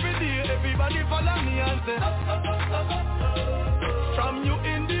life every day, everybody follow me and say from you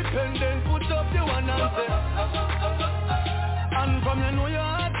independent, put up your one and say. And from you know your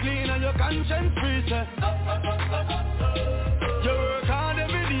heart clean and your conscience free, say. You work hard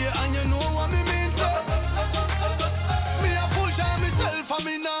every day and you know what me mean, say. Me a push on myself and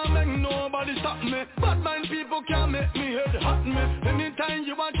me nah make nobody stop me. Bad mind people can't make me head hot me. Anytime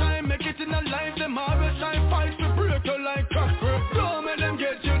you want try make it in a life, them always try fight to break you like cracker. Don't make them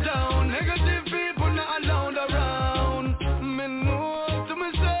get you down. Negative people not allowed around. Me know to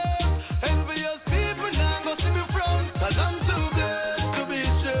myself, envious people not go see me frown. Cause I'm too blessed to be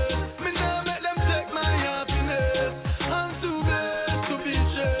stressed. Me nah make them take my happiness. I'm too blessed to be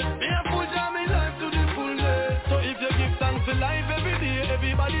stressed. Me a push on me life to the fullness. So if you give thanks to life every day,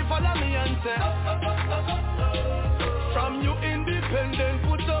 everybody follow me and say from you independent,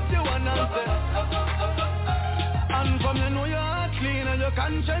 put up your one and say. And from you know your heart clean and your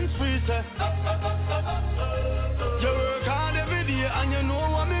conscience free, say. You work hard every day and you know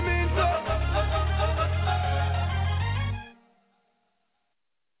what me mean, say.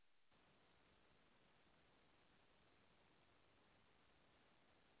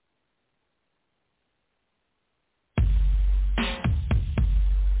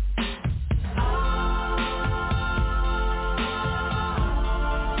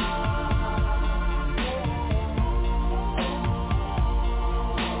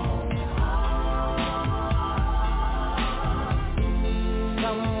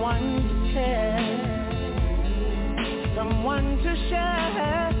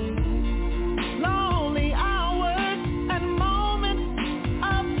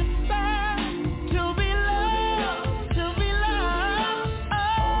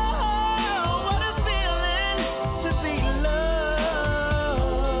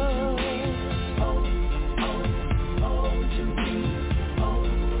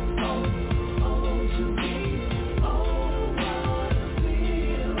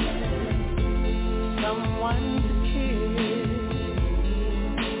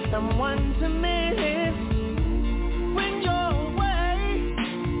 someone to miss when you're away,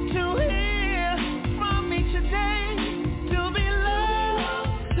 to hear from me today, to be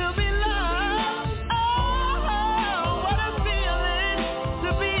loved, to be loved. Oh, what a feeling to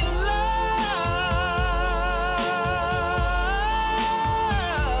be loved.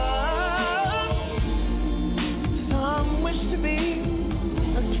 Some wish to be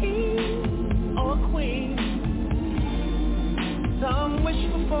a king or a queen. Some wish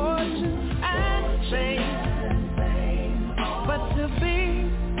for fortune and fame, but to be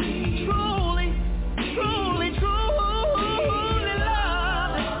truly, truly, truly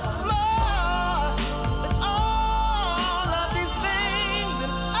loved is more than all of these things.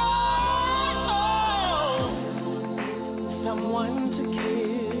 And someone to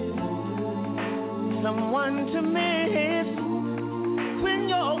kiss, someone to miss when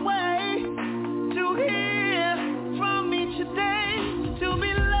you're away, to hear from me today, to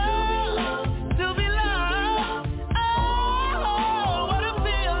be loved, to be loved. Oh, what a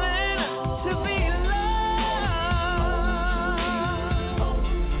feeling to be loved.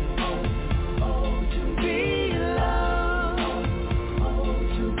 To be loved.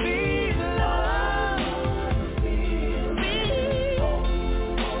 To be loved. To be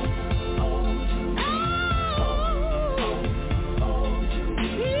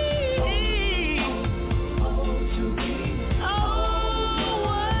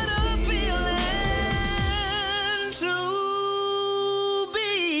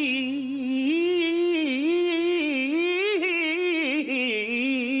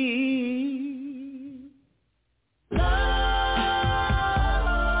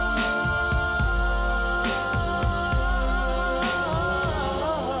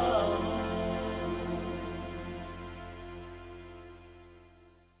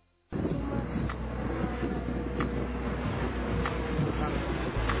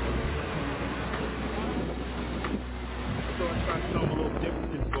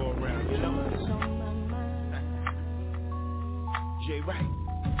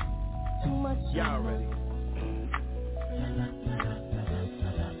Y'all ready?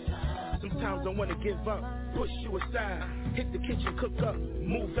 Sometimes I wanna give up, push you aside, hit the kitchen, cook up,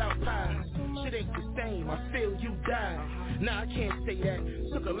 move out pies. Shit ain't the same, I feel you die. Nah, I can't say that,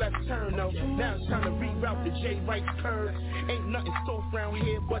 took a left turn though. Now it's time to reroute the J Wright curves. Ain't nothing soft round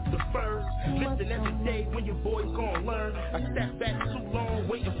here but the furs. Listen every day when your boys gon' learn. I sat back too long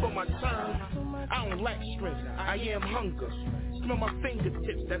waiting for my turn. I don't lack strength, I am hunger. Smell my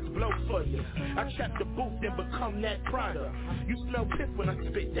fingertips, that's blow for you. I trap the booth and become that product. You smell piff when I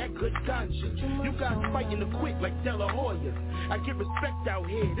spit that good ganja. You guys fighting to quit like De La Hoya. I get respect out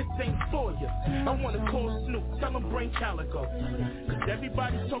here, this ain't for you. I wanna call Snoop, tell him bring Calico. Cause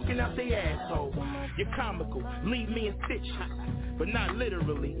everybody's talking out their asshole. You're comical, leave me in stitches. But not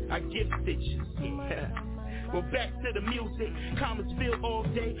literally, I give stitches. Well, back to the music, Comersville all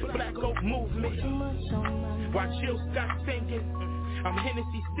day, Black Oak movement. While Jill Scott singing, I'm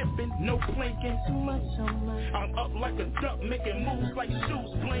Hennessy sipping, no blinking. I'm up like a duck, making moves like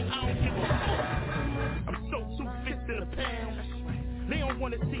shoes bling. I don't give a fuck. I'm so two-fist in a pound. They don't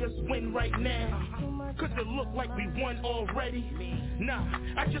wanna see us win right now, cause it look like we won already. Nah,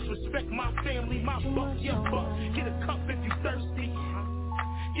 I just respect my family, my buck, your buck. Get a cup if you thirsty.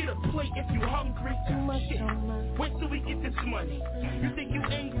 Get a plate if you hungry. Shit, wait till we get this money. You think you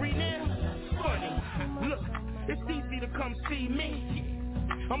angry now? Funny. Look, it's easy to come see me.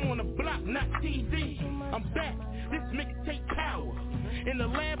 I'm on the block, not TV. I'm back, this mixtape power. In the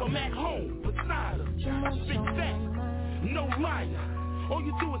lab, I'm at home, beside her. I spit facts, no liar. All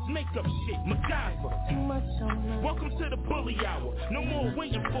you do is make up shit, MacGyver. Welcome to the bully hour. No more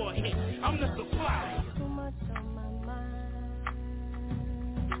waiting for a hit, I'm the supplier.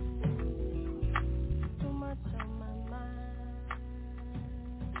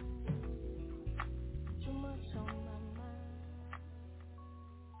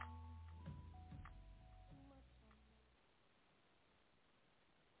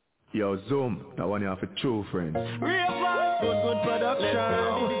 Yo, Zoom, that one you have a true friend. Good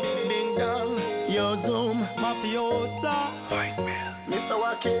production. Ding dong. Yo, Zoom, Mafiosa. Mr.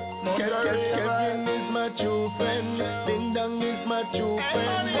 Wackett, Kevin is my true friend. Ding dong is my true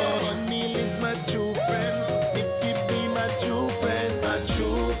friend. O'Neal is my true friend. Nicky be my true friend. My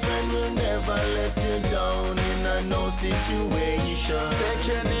true friend will never let you down in a no situation. Take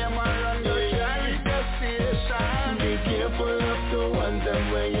your name and run your carry the station. Be careful of the ones that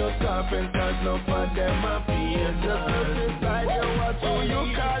where you're stopping, cause no for them are fear. Just look inside your watch who you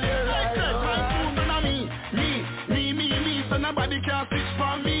call your life. Me, so nobody can switch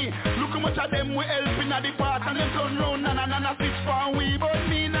for me. Look how much of them we helping at the part and them turn round and switch for we. But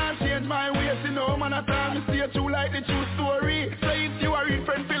me not like the true story. So if you are real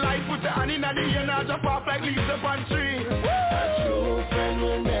friend for life, put your hand in the air and drop off like leaves upon tree. A true friend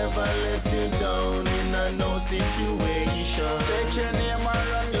will never let you down in a no situation. Take your name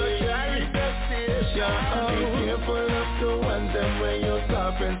and run your carry the station. Be careful of the ones them where you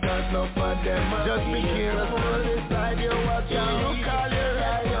stop and cause no for them. Just be careful decide you what you call your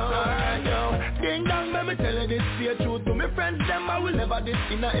right. Ding dong, let me tell you this straight truth to my friends. Them I will never diss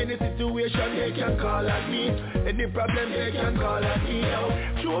in any situation. They can call at me. Any problem they can call at me.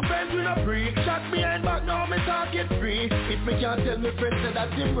 True friends will not free. Shot behind back now me talk it free. If me can't tell me friends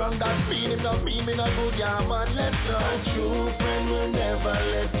that him wrong, that's me. Him not me, me not good, yeah man, let's go. A true friend will never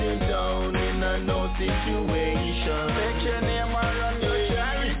let you down in a no situation. Take your name and run your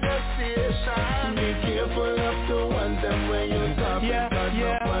carry the station. Be careful of the ones them where you stop and cause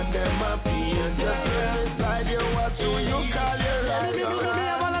no one them up here. Just decide you what you call your right. Me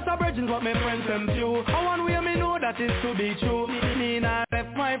have a lot of bridges but my friends them few. And one way me know that is to be true. Me not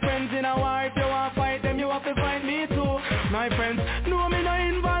left my friends in a war. If you want fight them you have to fight me too. My friends know me not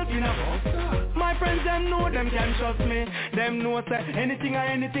involved in a box. My friends them know them can trust me. Them know say anything or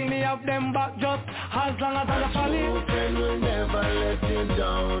anything me have them back just as long as I'm a true friend will never let you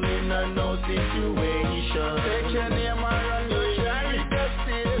down in a no situation. Take your name and run your carry the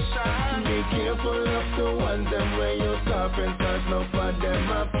station. Be careful of the ones them where you stop and cause no for them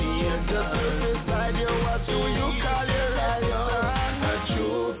appear. Just decide you what you call your right. A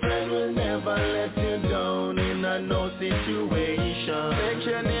true friend will never let you down in a no situation. Take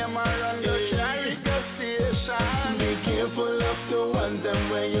your name and run your carry the station. Be careful of the ones them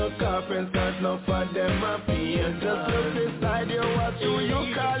where you cop and cause no for them appear. Just decide you what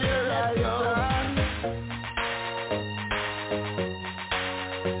you call your right.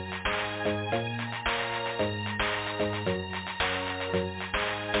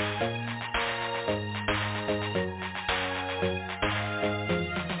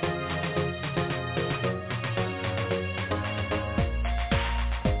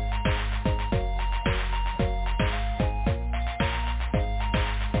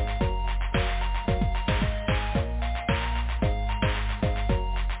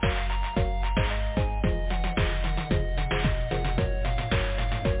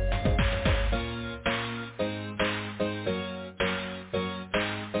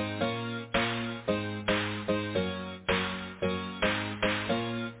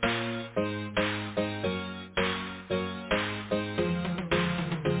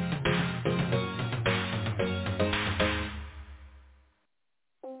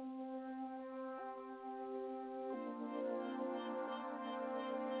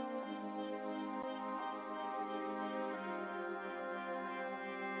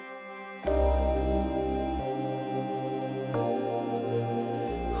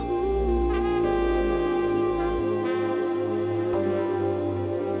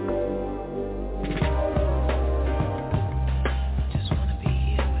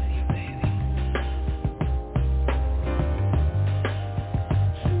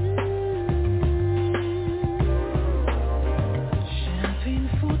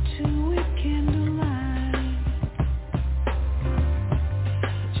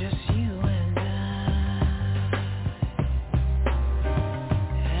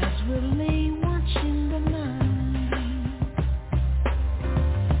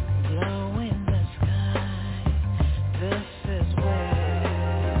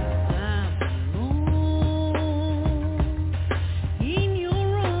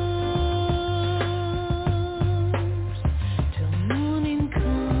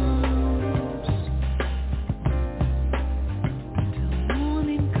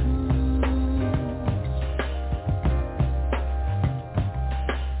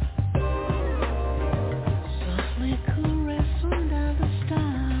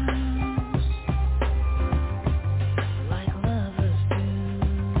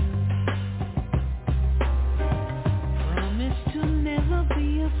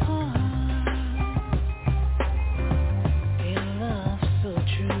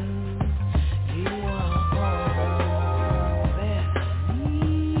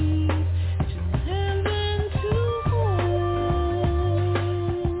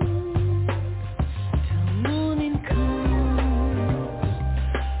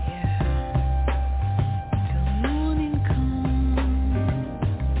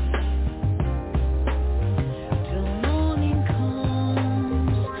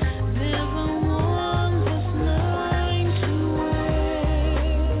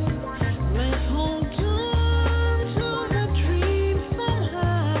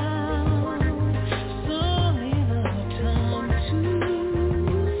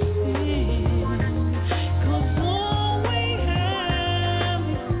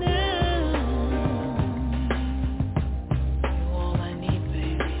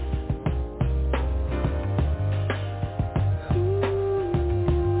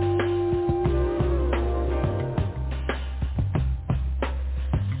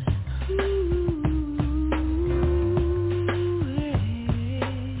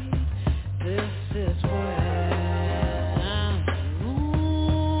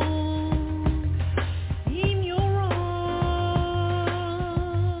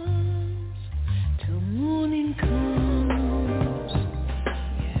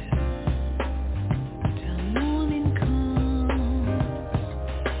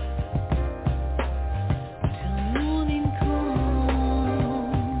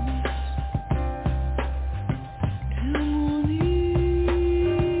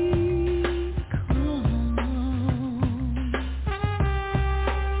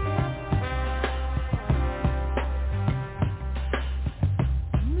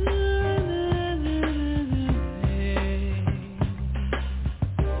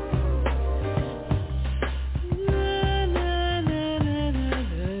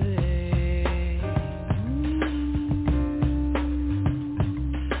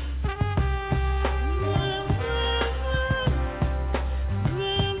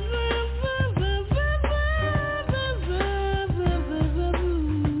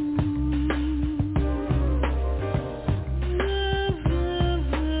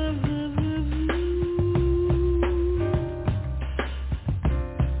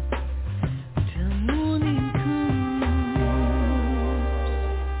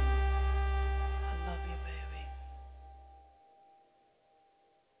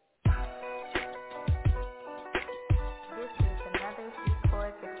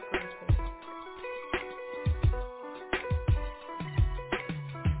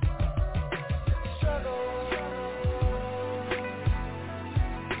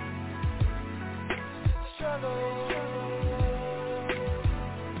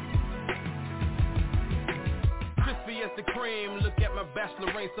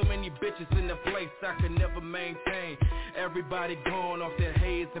 bachelor ain't so many bitches in the place I could never maintain. Everybody gone off their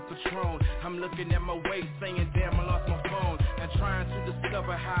haze and Patron. I'm looking at my waist saying damn I lost my phone. And trying to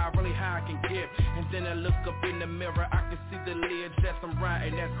discover how high I can get. And then I look up in the mirror, I can see the Learjet I'm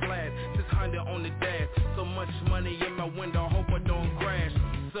riding, that's class. 600 on the dash, so much money in my window, hope I don't crash.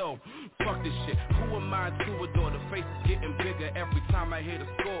 So, fuck this shit, who am I to adore? The face is getting bigger every time I hit a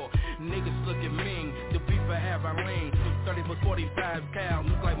score. Niggas looking mean, the beef I have I lean. 30 for 45 cal,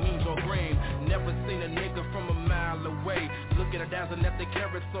 look like means or green. Never seen a nigga from a mile away. Looking at dazzling at the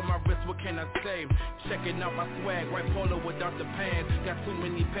carrots on my wrist, what can I say? Checking out my swag, white polo without the pants. Got too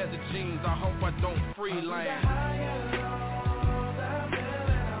many pairs of jeans, I hope I don't freelance.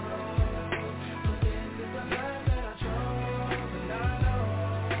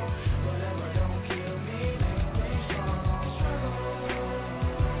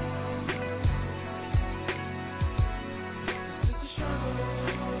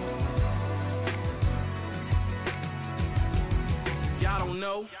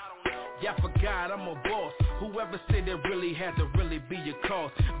 Know? Yeah, I forgot I'm a boss. Whoever said it really had to really be a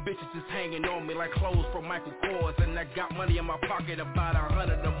cost. Bitches just hanging on me like clothes from Michael Kors. And I got money in my pocket, about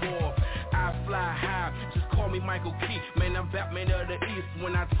 100 or more. I fly high, just call me Michael Key. Man, I'm Batman of the East.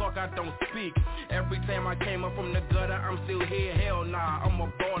 When I talk, I don't speak. Every time I came up from the gutter, I'm still here. Hell nah, I'm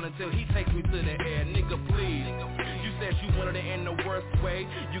a born until he takes me to the air. Nigga, please. You said you wanted it in the worst way.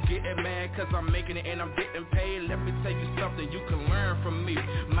 You getting mad cause I'm making it and I'm getting paid. Let me tell you something you can learn from me.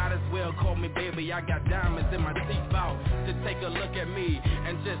 Might as well call me baby, I got diamonds in my teeth out. To take a look at me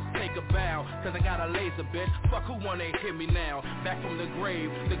and just take a bow. Cause I got a laser, bitch. Fuck who wanna hit me now. Back from the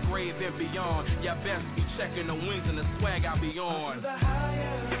grave and beyond. Y'all best be checking the wings and the swag I be on.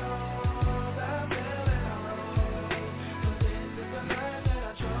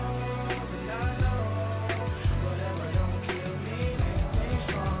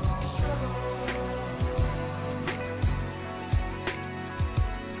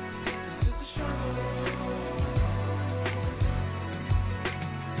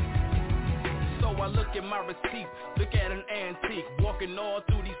 Look at my receipt, look at an antique. Walking all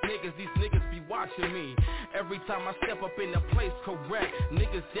through these niggas be watching me. Every time I step up in the place, correct.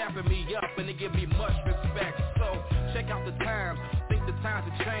 Niggas dapping me up and they give me much respect. So, check out the times, think the times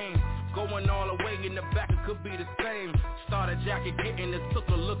have changed. Going all the way in the back, it could be the same. Started jacket getting it, took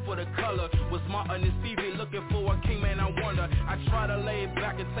a look for the color. Was Martin and Stevie looking for a king, man, I wonder. I try to lay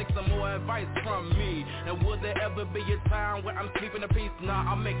back and take some more advice from me. And would there ever be a time where I'm sleeping in peace?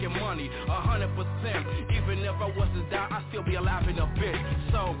 Nah, I'm making money, 100%. Even if I was to die, I'd still be alive in a bit.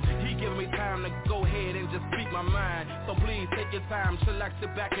 So, he giving me time to go ahead and just speak my mind. So please take your time, chillax,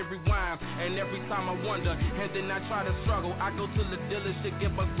 sit back and rewind. And every time I wonder, and then I try to struggle, I go to the dealership,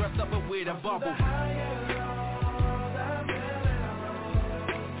 get us dressed up and with a bubble.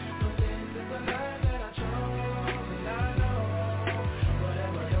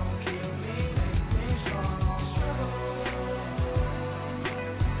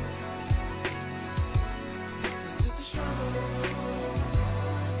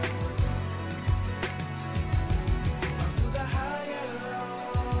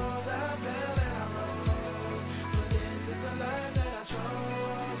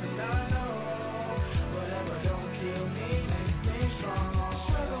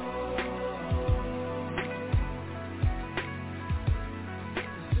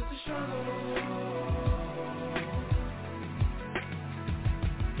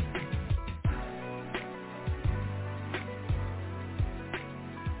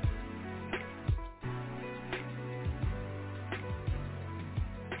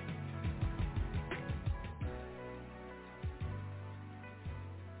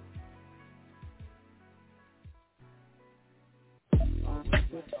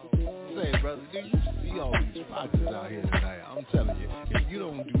 Say, brother, do you see all these pockets out here tonight? I'm telling you, if you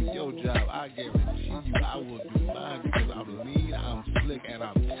don't do your job, I guarantee you I will do mine because I'm lean, I'm slick, and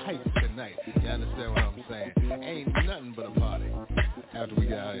I'm tight tonight. You understand what I'm saying? Ain't nothing but a party. After we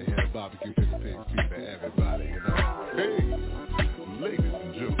get out of here, barbecue, pick a pig, feed for everybody, you know? Hey, ladies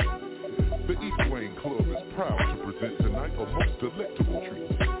and gentlemen, the East Wayne Club is proud to present tonight a most delectable treat.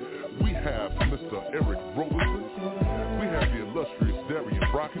 We have Mr. Eric Robertson. We have the illustrious Darian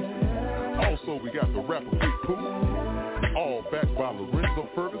Brockett. Also, we got the rapper Big Pooh. All backed by Lorenzo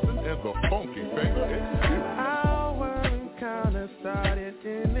Ferguson and the Funky Banger. Our encounter started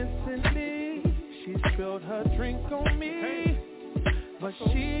innocently. She spilled her drink on me, but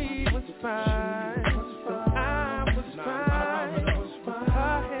she was fine, so I was fine.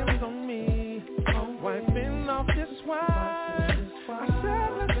 Her hands on me, wiping off this wine. I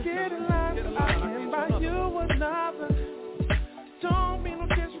said, let's get it live. I can buy you another. Don't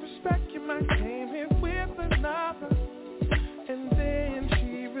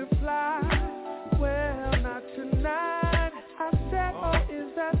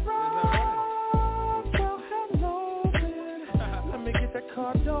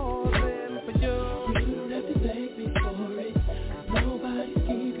car darling for you. You don't have to thank me for it. Nobody's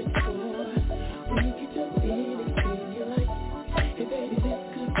keeping score. We can do anything you like. Hey baby, this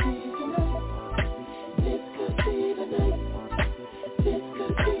could be the night. This could be the night. This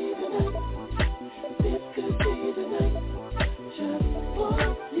could be the night. This could be the night. Just for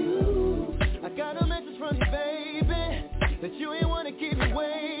you. I got a message from you, baby, that you ain't wanna keep me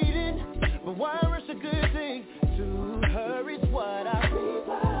waiting. But why rush a good thing? To hurry's what I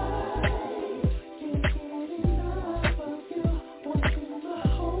realize. Can't get enough of you. Want to spend my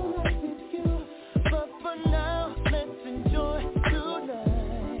whole life with you. But for now, let's enjoy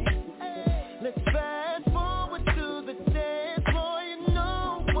tonight. Let's fast forward to the dance floor. You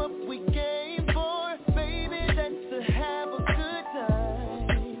know what we came for, baby, that's to have a good time.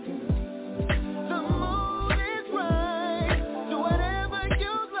 The mood is right, do whatever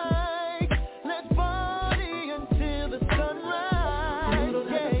you like. Let's party until the sunrise. You don't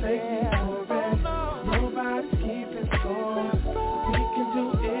have to take me for it. Nobody's keeping score. We can do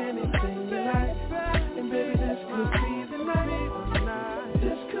anything you like. And baby, this could be the night.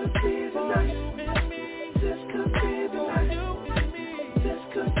 This could be the night. This could be the night. This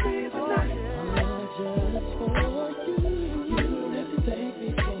could be the night. Just for you. You don't have to thank me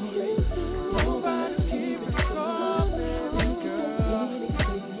for it. Nobody's keeping score. We can do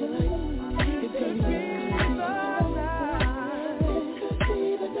anything you like. And baby, this could be the night. This could be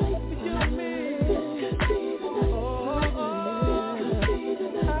the night. This could be the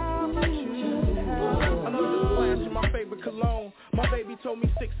night. Another flash of my favorite cologne. My baby told me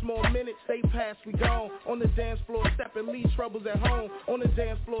 6 more minutes, they pass, we gone. On the dance floor, stepping, leave troubles at home. On the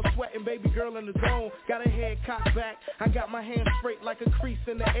dance floor, sweating, baby girl in the zone. Got her head cocked back, I got my hands straight like a crease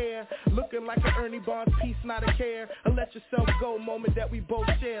in the air. Looking like an Ernie Barnes piece, not a care. A let yourself go moment that we both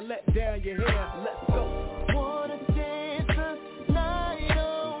share. Let down your hair, let's go. Wanna dance the night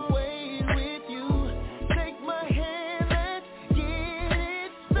away with you. Take my hand, let's get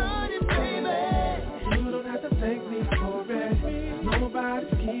it started, baby. You don't have to thank me for it.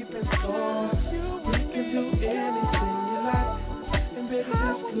 Nobody's keeping score. We can do anything you like. And baby,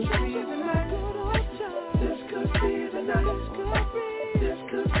 this could be the night. This could be the night. This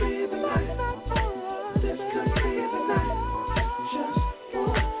could be the night. This could be the night. Just for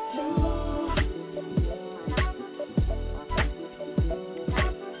you.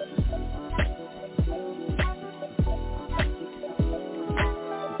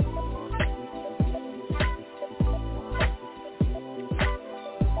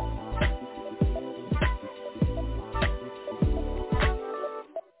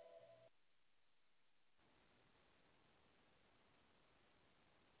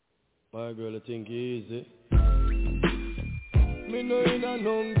 My girl, I think easy. Me know in a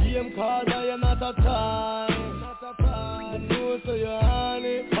known game cause I am not a time. I know so you're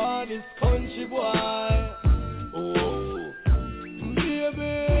honey for this country boy. Oh,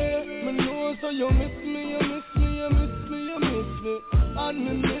 baby, me know so you miss me, you miss me, you miss me, you miss me. And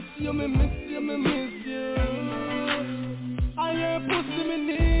me miss you, me miss you, me miss you. I hear pussy me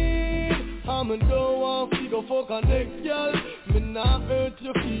need. I'm a don't want to go fuck a next girl. Me not hurt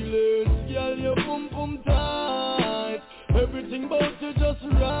your feelings, girl, you boom boom tight. Everything about you just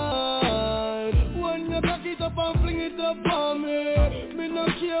right. When you back it up and fling it up on me, me no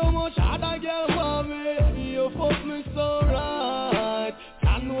care how much other girl want me. You fuck me so right.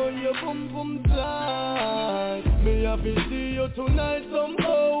 I know you boom boom tight. Me have to see you tonight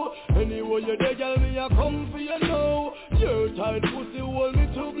somehow. Anyway you there, girl, me a come for you now. Your tight pussy hold me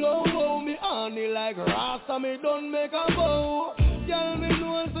to blow. Me honey like Rasta, me don't make a bow. Girl, me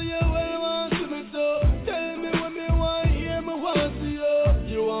know so you well want to me so. Tell me when me want hear me want see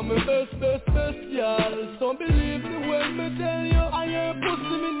you. You are my best, best, best girl. So believe me when me tell you I am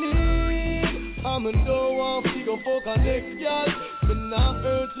pussy me need. I'm a don't want to go fuck a next girl. Me not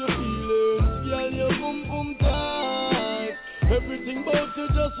hurt your feelings, girl, you boom boom tight. Everything about you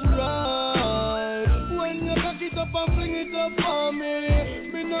just right. When you cock it up and fling it up on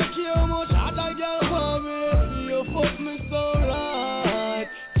me, me no care how much other girl want me. You fuck me so right.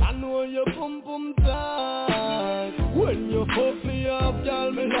 I know you boom boom tight. When you fuck me up,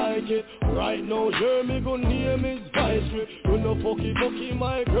 girl, me like it. Right now, hear me good name is Vice. You no fucky fucky,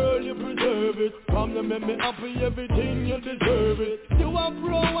 my girl, you preserve it. From you make me happy, everything you deserve it. You a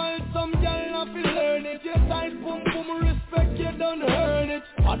pro and some girl have to learn it. Your tight boom boom respect, you don't earn it.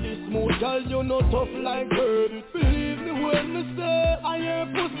 And this smooth girl, you no tough like Herbie. Believe me when me say, I hear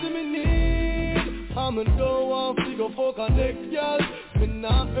pussy me need. I'm a don't want to go fuck a next girl. Me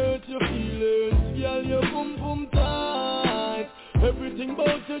not hurt your feelings, girl, you boom boom tight. Everything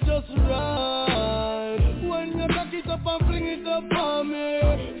about you just right. When you cock it up and fling it up on me,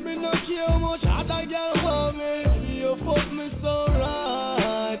 care how much other girl want me. You fuck me so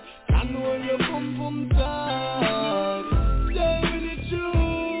right. I know you boom tight. Tell me the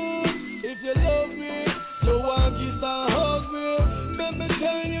truth. If you love me, you want kiss and hug me. Let me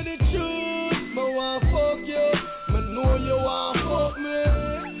tell you the truth. Me want fuck you. Me know you want fuck me.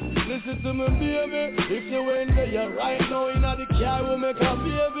 Listen to me, baby. If you ain't there right now in the car, we'll make a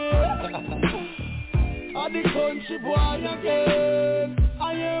baby. At the country boy again.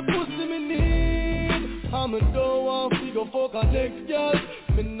 I ain't pussy me need. I'm a don't want to go fuck a next girl.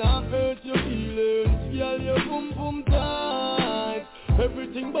 Me not hurt your feelings. Girl, you boom tight.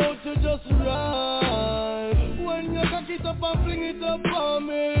 Everything about you just right. When you cock it up and fling it up on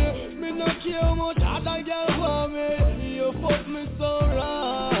me, me not care how much other girl want me. You fuck me so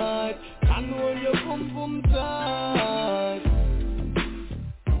right. I know you boom tight.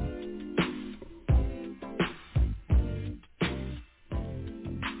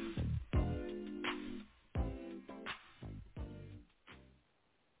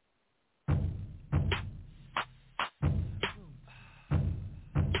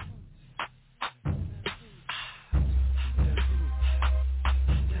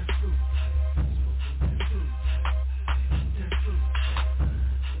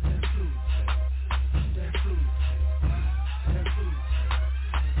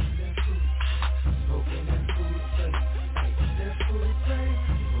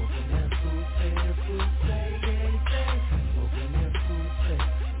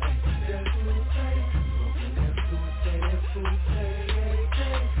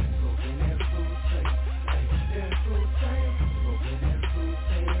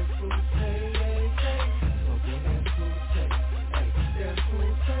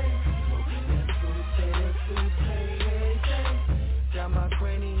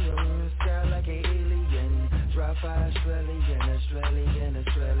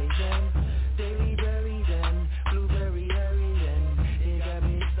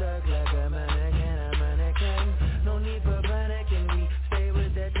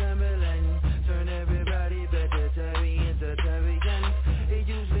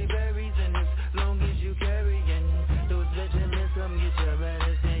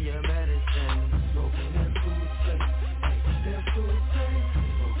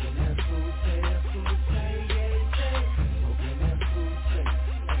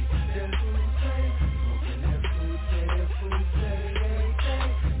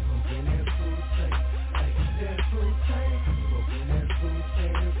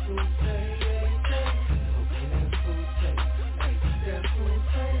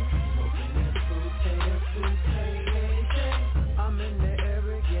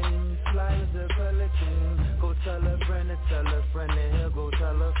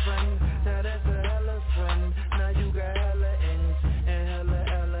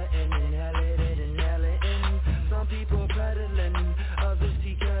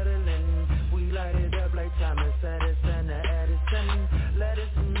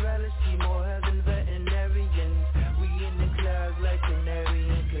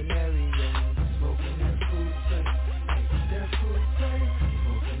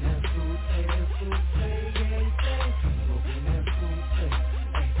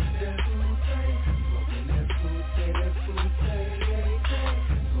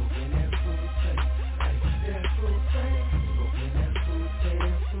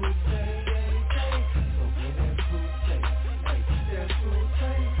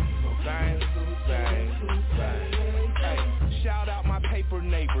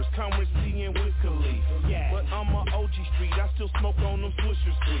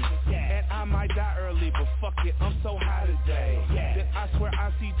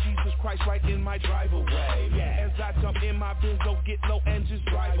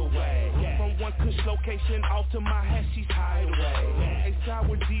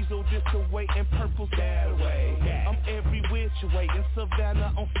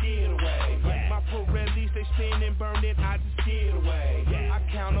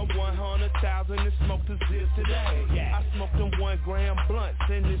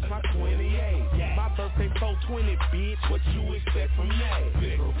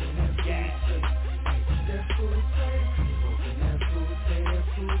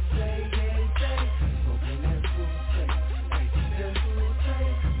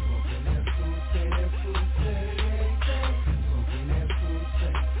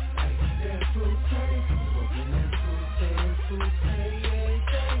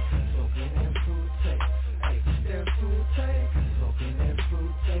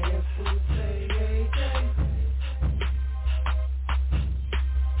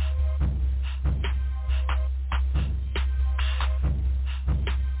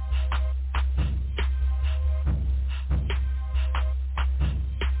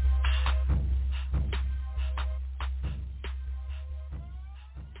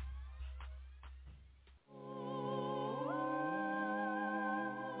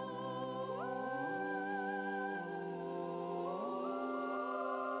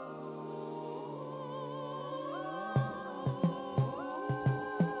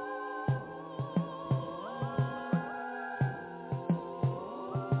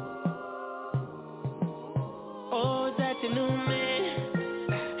 Oh, is that your new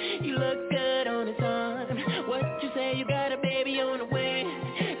man? You look good on his arm. What you say, you got a baby on the way?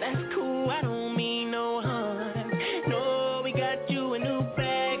 That's cool, I don't mean no harm. No, we got you a new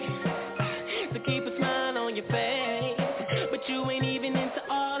bag, so keep a smile on your face. But you ain't even into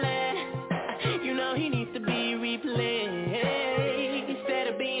all that. You know he needs to be replaced. Instead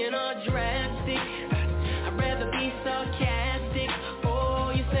of being all drastic, I'd rather be sarcastic.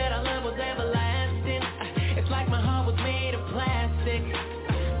 Oh, you said our love was everlasting. It's like my heart was made of plastic.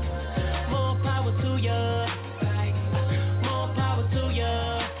 More power to ya. More power to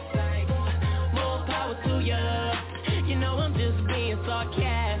ya. More power to ya. You know I'm just being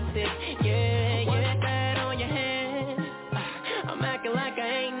sarcastic. Yeah, yeah. That on your head. I'm acting like I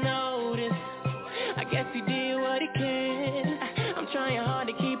ain't noticed. I guess he did what he can. I'm trying hard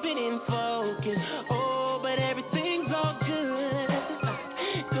to keep it in focus. Oh, but everything's all good.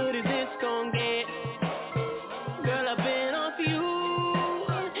 Good as it's gon' get. Girl, I've been on for you.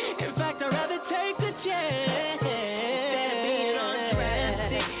 In fact, I'd rather take the chance. Instead of being all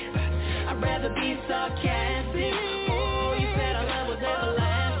drastic, I'd rather be sarcastic. Oh, you said our love was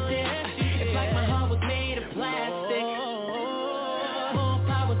everlasting. It's like my heart was made of plastic. More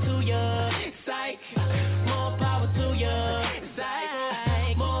power to ya. Psych. More power to ya.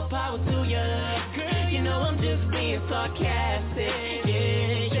 Psych. More power to ya. Girl, you know I'm just being sarcastic.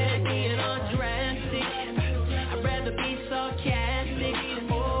 Yeah, being all drastic. I'd rather be sarcastic.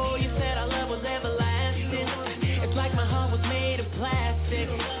 Oh, you said our love was everlasting. It's like my heart was made of plastic.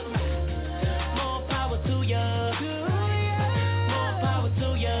 More power to ya. More power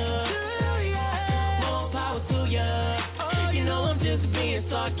to ya. More power to ya. You know I'm just being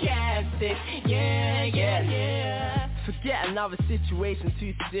sarcastic. Yeah, yeah, yeah. Forget another situation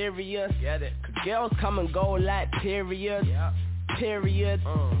too serious. Get it? Cause girls come and go like periods. Yeah. Period.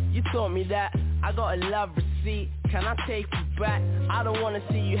 You taught me that. I got a love receipt. Can I take you back? I don't wanna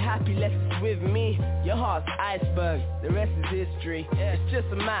see you happy, less it's with me. Your heart's iceberg, the rest is history. It's just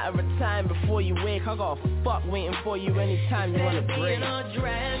a matter of time before you wake. I got a fuck waiting for you anytime you wanna break. I'd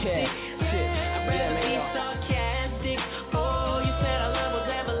rather be sarcastic. Oh, you said our love was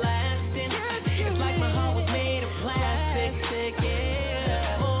everlasting. It's like my heart was made of plastic.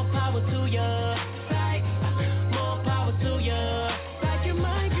 Yeah, more power to ya. More power to ya. You're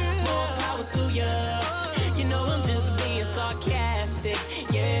my girl. More power to ya. You know I'm just being sarcastic.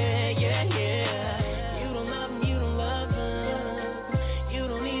 Yeah, yeah, yeah. You don't love him, you don't love him. You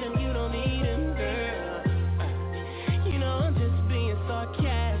don't need him, you don't need him, girl. You know I'm just being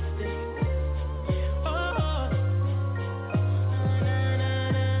sarcastic. Oh, na na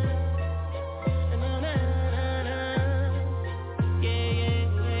na, na na na. Yeah, yeah,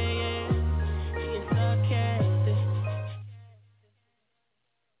 yeah, yeah. Being sarcastic.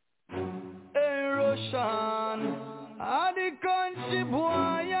 Hey, Roshan, I the country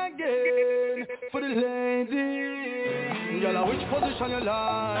boy again for the lady. Yalla, which position you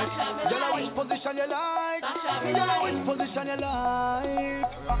like? Yalla, which position you like? Yalla, which position you like?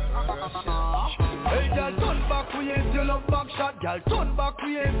 Hey, girl, turn back, we ain't your love back shot. Girl, turn back,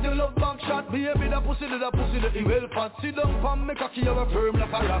 we ain't your love back shot. Baby, the pussy, the well fat. Sit down, pam, make a key of a firm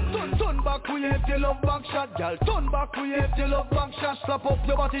like a ram. Turn back, we ain't your love back shot. Girl, turn back, we ain't your love back shot. Slap up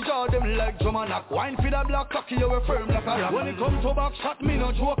your body, jaw them like drum and knock. Wine for the black cocky, you a firm like a ram. When it come to back shot, me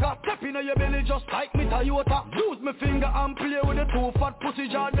no joker. Step in your belly just like me Toyota. Use me finger and play with the two fat pussy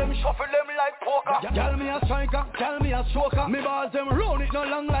jaw. Them shuffle them like poker. Tell me a striker, tell me a stroker. Me balls them round it no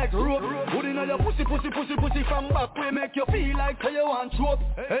long like rope. Put in your pussy from back. We make you feel like say you want choke.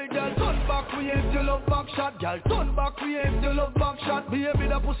 Hey girl, turn back, we ain't your love back shot. Girl, turn back, we ain't your love back shot. Baby,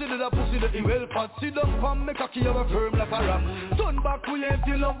 the pussy, the well fat. Sit down, pam, make a key of a firm like a ram. Turn back, we ain't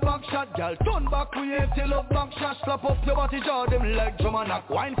your love back shot. Girl, turn back, we ain't your love back shot. Slap up your body, jaw them like drum and knock.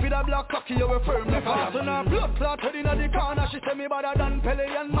 Wine for the black cocky, you a firm like a ram. So now blood clot head inna the corner. She say me better than Pele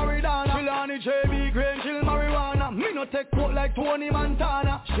and Maradona. Trillani, JB, Green, Jill, marijuana. Me no take coat like Tony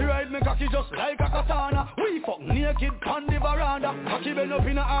Montana. She ride me cocky just like a katana. We fuck naked on the veranda. Cocky bend up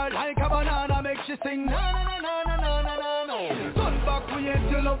in her heart like a banana. Make she sing na na na na na na na na na. Turn back, we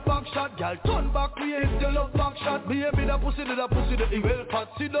ain't your love back shot. Girl, turn back, we ain't your love back shot. Baby, the pussy, the well fat.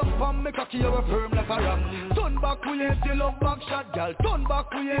 Sit down, pam, make a key of a firm like a ram. Turn back, we ain't your love back shot. Girl, turn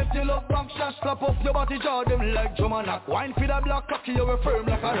back, we ain't your love back shot. Slap up your body, jaw them like drum and knock. Wine for the black cocky, you a firm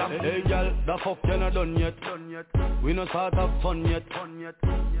like a ram. Hey girl, the fuck you not done yet. We no start have fun yet.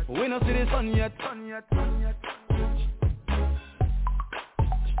 We no see the sun yet.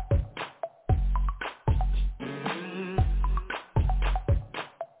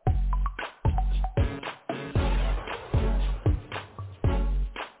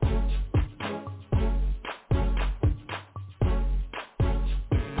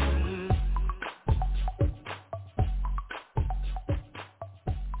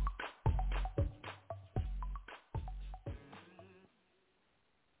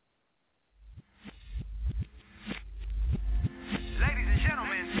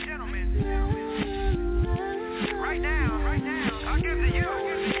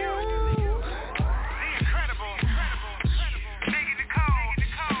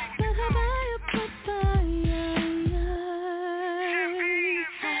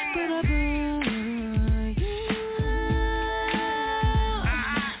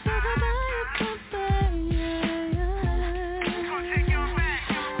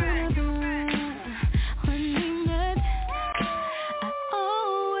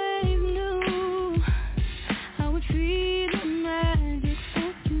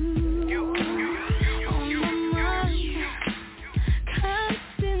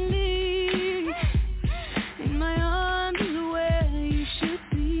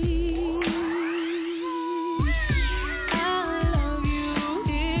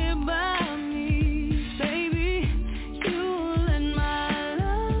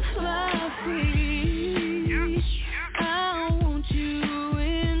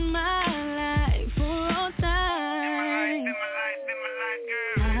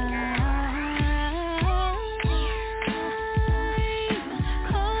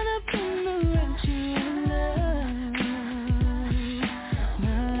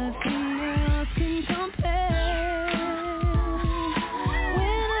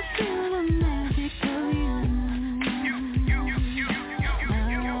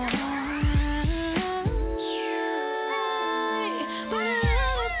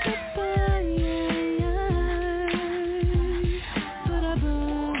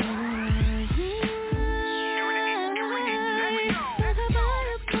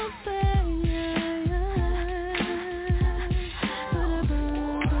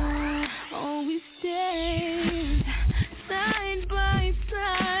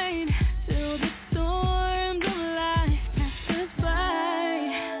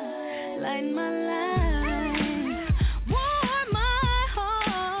 light my life, warm my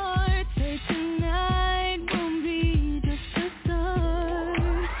heart. Say tonight won't be just the start.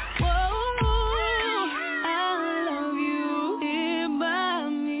 Whoa, I love you here by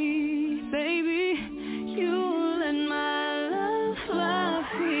me, baby. You let my love fly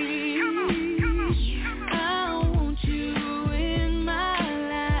free. I want you in my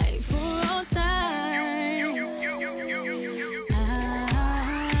life for all time.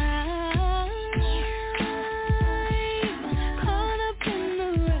 I'm caught up in the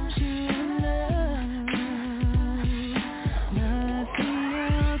rapture of love. Nothing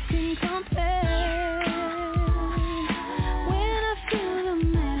else can compare. When I feel the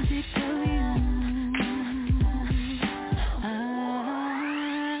magic of you,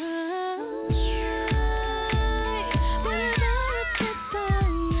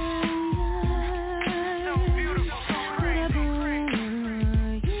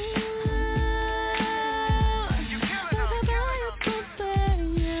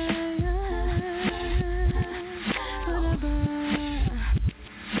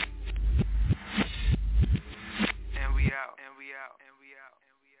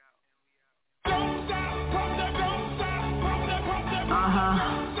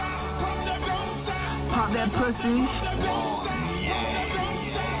 Pop that pussy.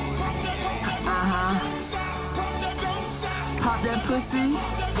 Pop that pussy.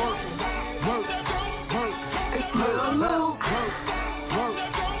 It's Little Luke.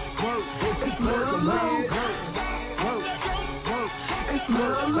 It's Little Luke. It's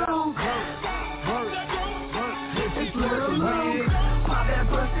Little Luke. It's Little Luke. Pop that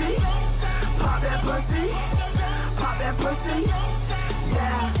pussy. Pop that pussy. Pop that pussy.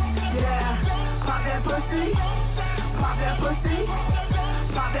 Yeah, yeah. Pop that pussy. Pop that pussy.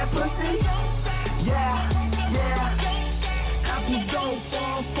 Pop that pussy. Yeah, yeah. Apples don't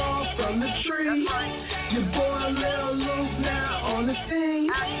fall from the tree. Your boy Lil Luke now on the scene.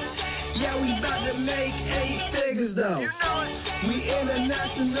 Yeah, we about to make 8 figures though. We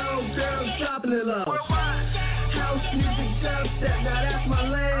international, girls dropping it low. House music, dubstep, now that's my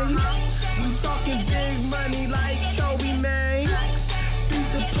lane. We talking big money like Kobe, man. Beat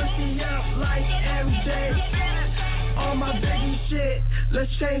the pussy up like MJ. On my biggie shit,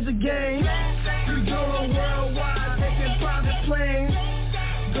 let's change the game. We going worldwide, taking private planes.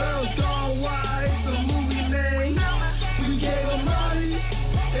 Girls gone wild, it's a movie name. We gave them money,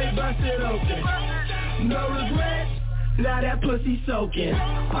 they busted open. No regret, now that pussy soaking.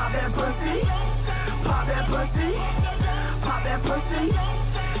 Pop that pussy, pop that pussy, pop that pussy.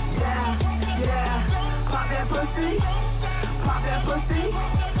 Yeah, yeah, pop that pussy, pop that pussy,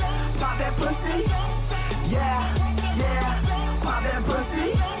 pop that pussy. Yeah, yeah, pop that pussy,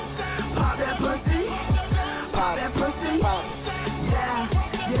 pop that pussy, pop that pussy. Yeah,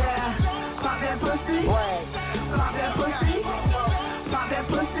 yeah, pop that pussy, pop that pussy, pop that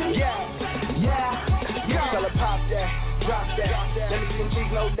pussy. Yeah, tell her pop that, drop that. Let me see them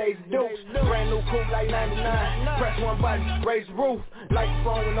cheeks, no days dukes. Brand new coupe like 99. Press one button, raise the roof. Like a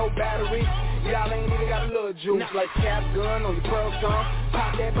phone with no battery. Y'all ain't even got a little juice. Like cap gun on your pearl tongue.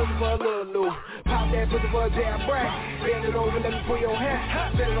 Pop that pussy for a little loop. Pop that pussy for a damn brat. Bend it over, let me pull your hair.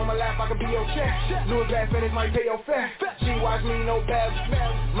 Sit it on my lap, I can be your check. Louis back finish, might pay your fare. She watch me, no bad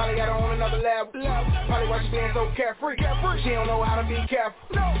smell. Molly got her on another lab. Probably why she being so carefree. She don't know how to be careful.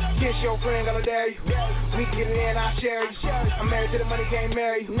 Kiss your friend, gonna dare you. We can get it in, I share you. I'm married to the money, can't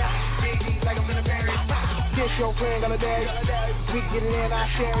marry you. Big like I'm gonna marry you. Kiss your friend, gonna dare you. We can get it in, I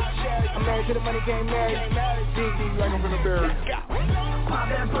share you. I'm married to the money, can't marry you. Big like I'm gonna bury you. Pop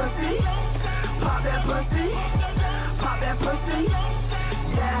that pussy, pop that pussy, pop that pussy.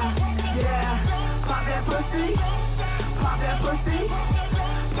 Yeah, yeah, pop that pussy, pop that pussy,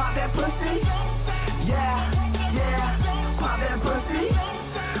 pop that pussy. Yeah, yeah, pop that pussy,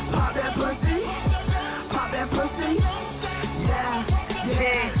 pop that pussy, pop that pussy. Yeah,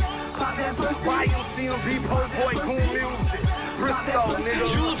 yeah, pop that pussy. YMCMB, Post Boy, Cool Music, Bristol, nigga.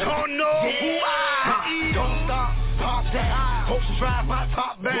 You don't know who I am. Don't stop, pop that. Folks drive my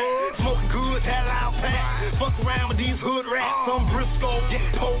top back. Smoking good, had loud pack. Fuck around with these hood rats. Some Briscoe,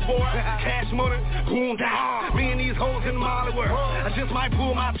 po boy, cash money, boom down. Me and these hoes in Molly world. I just might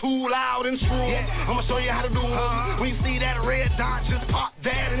pull my tool out and screw 'em. I'ma show you how to do 'em. When you see that red dot, just pop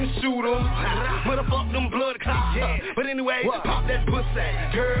that and shoot 'em. Motherfuck them blood clots. But anyway, pop that pussy,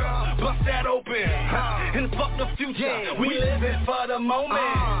 girl, bust that open. And fuck the future. We living for the moment.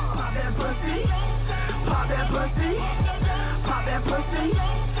 Pop that pussy, pop that pussy, pop that pussy.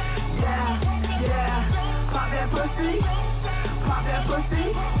 Yeah, yeah, pop that pussy, pop that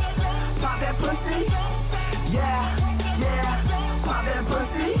pussy, pop that pussy. Yeah, yeah, pop that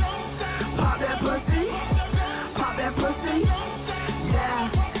pussy,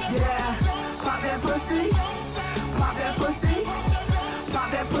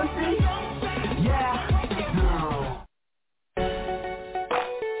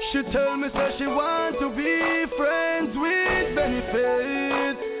 She tell me say she want to be friends with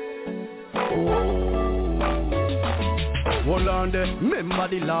benefits. Hold on there, remember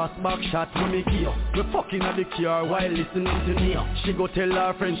the last back shot when me give. We fucking at the car while listening to Nia. She go tell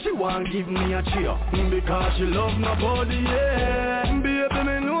her friend she want give me a cheer because she love my body, yeah. Baby,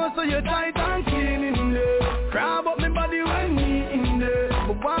 me know so you tight and clean in there. Grab up me body when me in there.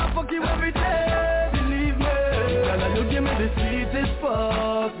 But want fuck you every day, believe me. Girl, you give me the sweetest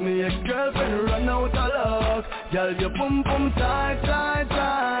fuck. Me ex-girlfriend run out of luck. Girl, you boom boom tight, tight,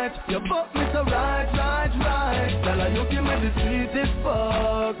 tight. You fuck me so right, right, right. Girl, you give me the sweetest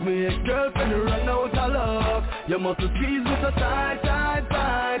fuck. Me ex-girlfriend run out of luck. You must squeeze me so tight, tight,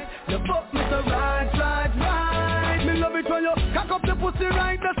 tight. You fuck me so right, right, right. Me love it when you cock up the pussy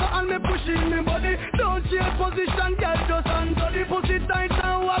right. That's all me pushing me body. Don't change position, girl, just under the pussy tight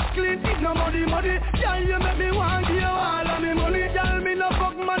and wash clean. It's no money, money. Girl, you make me want give you all of me money. Girl, me no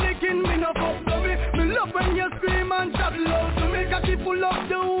fuck mannequin, me no fuck dummy. Me love when you scream and chat loud to me. Cocky full of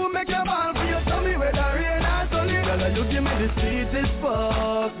you, make your ball for your tummy. Whether rain or sunny. Girl, you give me the sweetest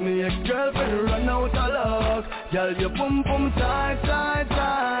fuck. Me ex-girlfriend run out of luck. Girl, you boom boom tight, tight,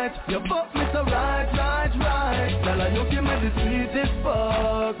 tight. You fuck me so right, right, right. Girl, you give me the sweetest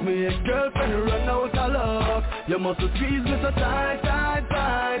fuck. Me ex-girlfriend run out of luck. You must squeeze me so tight, tight,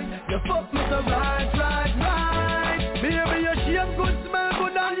 tight. You fuck me so right, right, right. Baby, your shape good, smell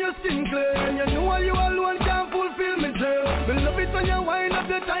good and your skin clear. And you know you alone can't fulfill me dream. Me love it when you wind up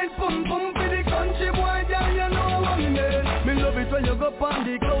the tight pum pum for the country boy, girl, you know what me mean. Me love it when you go on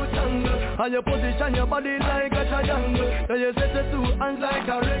the couch angle and you position your body like a triangle. Then you set your two hands like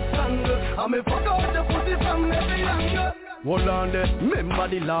a rectangle. And me fuck out the pussy from every angle. Hold on there, remember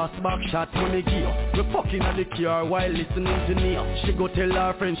the last back shot when me give. We fucking at the car while listening to Nia. She go tell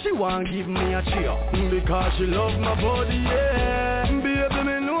her friend she want give me a cheer because she love my body, yeah. Baby,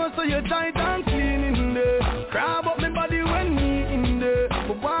 me know so you tight and clean in there. Grab up me body when me in there.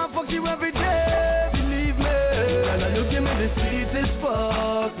 But want fuck you every day, believe me. Girl, you give me the sweetest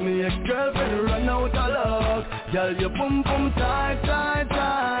fuck. Me ex-girlfriend run out of luck. Girl, you boom boom tight, tight,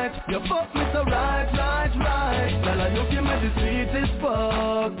 tight. You fuck me so right, right, right. Girl, you give me the sweetest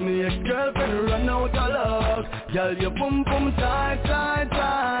fuck. Me ex-girlfriend run out of luck. Girl, you boom boom tight, tight,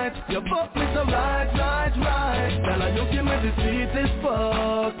 tight. You fuck me so right, right, right. Girl, you give me the sweetest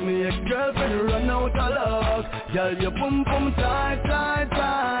fuck. Me ex-girlfriend run out of luck. Girl, you boom boom tight, tight,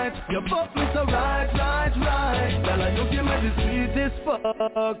 tight. You fuck me so right, right, right. Girl, you give me the sweetest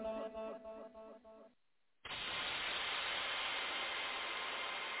fuck.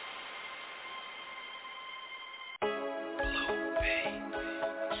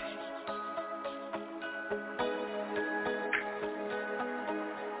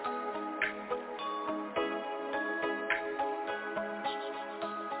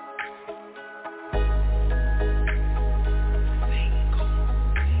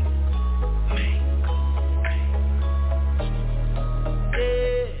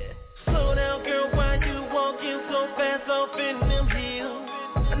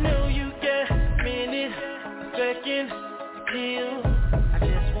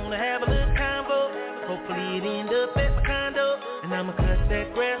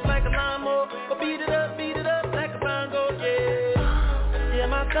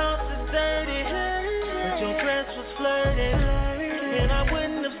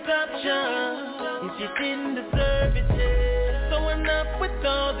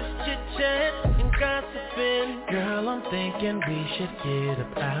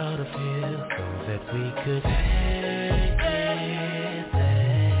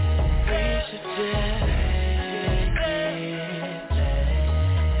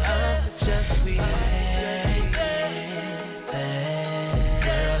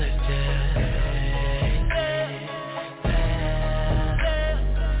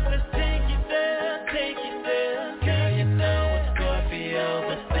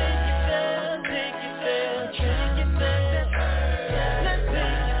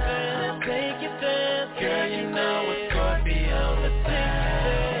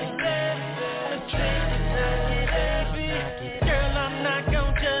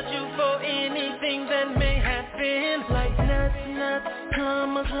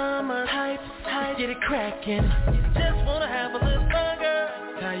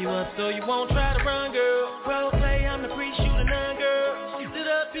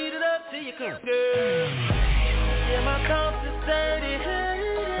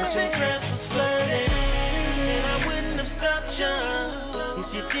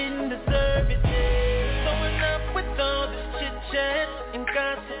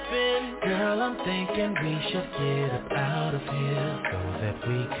 Girl, Girl, I'm thinking we should get up out of here so that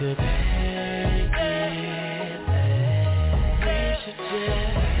we could make it back. We should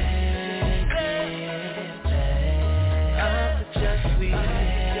just make it back. I suggest we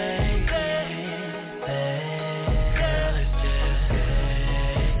make it back. Girl, let's just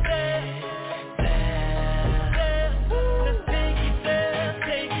make it back. Let's take it there,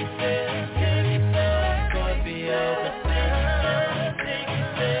 take it there, take it there. It's gonna be over.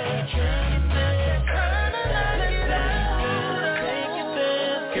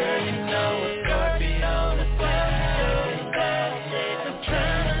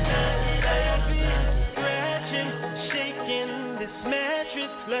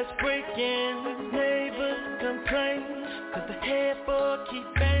 Let's break in, neighbors complain, cause the headboard keep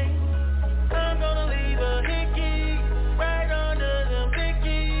banging. I'm gonna leave a hickey right under the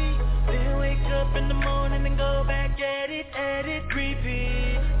Vicky. Then wake up in the morning and go back at it,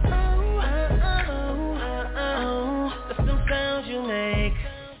 repeat. That's some sounds you make.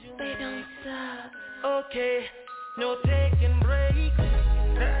 They don't stop. Okay, no taking breaks.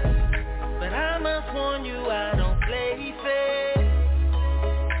 But I must warn you, I don't play fair.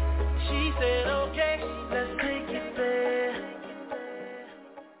 She said, okay, let's take it there.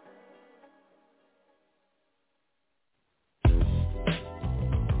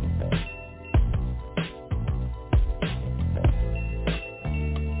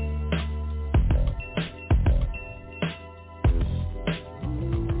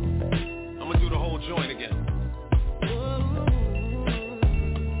 I'ma do the whole joint again.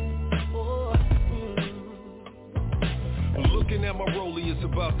 Looking at my rollie, it's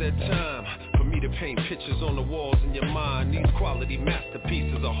about that time for me to paint pictures on the walls in your mind. These quality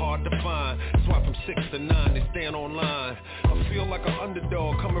masterpieces are hard to find. That's why from 6 to 9 they stand online. I feel like an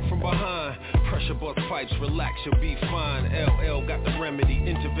underdog coming from behind. Pressure bust pipes, relax, you'll be fine. LL got the remedy,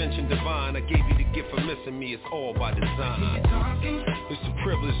 intervention divine. I gave you the gift for missing me, it's all by design. It's a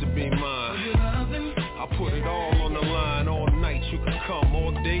privilege to be mine. I put it all on the line. All night you can come,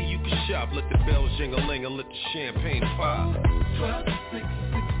 all day you can shop. Let the bells jing-a-ling and let the champagne pop. 12 to 6, 6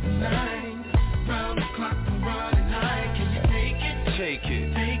 to 9, round the clock I'm running high. Can you take it? Take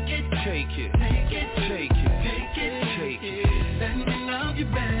it. Take it. Take it. Take it. Take it. Take it. Take it. Let me love you,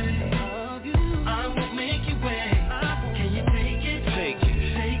 babe. I won't make you wait. Can you take it? Take it.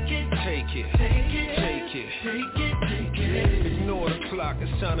 Take it. Take it. Take it. Take it. Take it. Take it. Ignore the clock,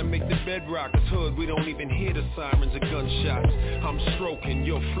 it's time to make the bed rock. It's hood, we don't even hear the sirens or gunshots. I'm stroking,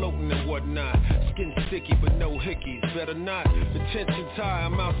 you're floating and whatnot. Skin sticky but no hickeys, better not. The tension tie,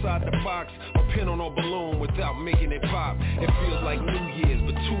 I'm outside the box. A pin on a balloon without making it pop. It feels like New Year's,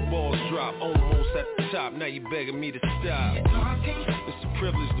 but 2 balls drop. Almost at the top, now you begging me to stop. It's a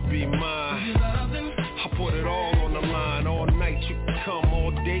privilege to be mine. I put it all on the line. All night you can come,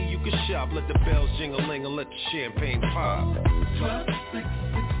 all day you can shop. Let the bells jing-a-ling and let the champagne pop. 12, 6, 6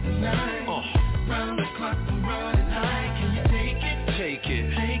 to 9, round the clock I'm running high. Can you take it? Take it.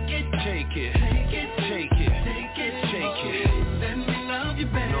 Take it. Take it. Take it. Take it. Take it. Take it. Let me love you,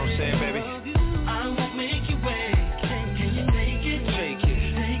 baby. You know what I'm saying, baby? I won't make you wait. Can you take it? Take it.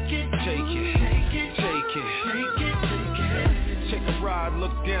 Take it. Take it. Take it. Take it. Take it. Take it. Take a ride,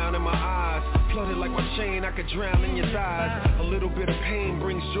 look down in my eyes. Flooded like my chain, I could drown in your thighs. A little bit of pain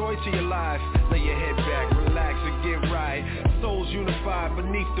brings joy to your life. Lay your head back, relax and get right. Souls unified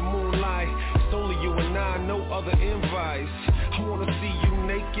beneath the moonlight. It's only you and I, no other invites. I wanna see you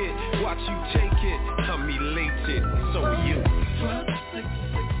naked, watch you take it. I'm elated, so are you. 12, 6,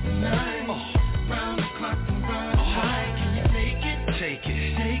 6, 9, round the clock I'm running high. Can you take it? Take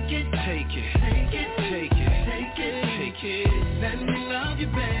it. Take it. Take it. Take it. Take it. Take it. Take it. Let me love you,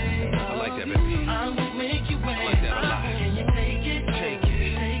 babe. I like that, baby. I won't make you wait. I like that a lot. Can you take it? Take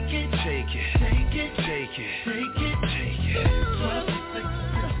it. Take it. Take it. Take it. Take it. Take it. Take it. 12, 6,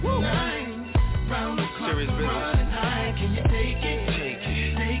 6, 9, round the clock Serious I'm business. running high. Can you take it? Take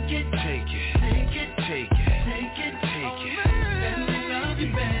it. Take it. Take it. Take it. Take it. Take it. Take it. Let me love you,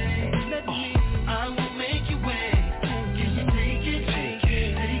 babe. I won't make you wait. Can you take it? Take it.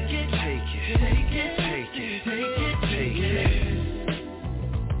 Take it. Take it. Take it. Take it. Take it. Take it.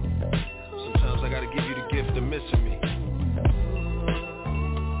 Sometimes I gotta give you the gift of missing me.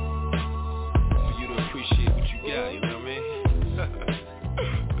 For you to appreciate what you got.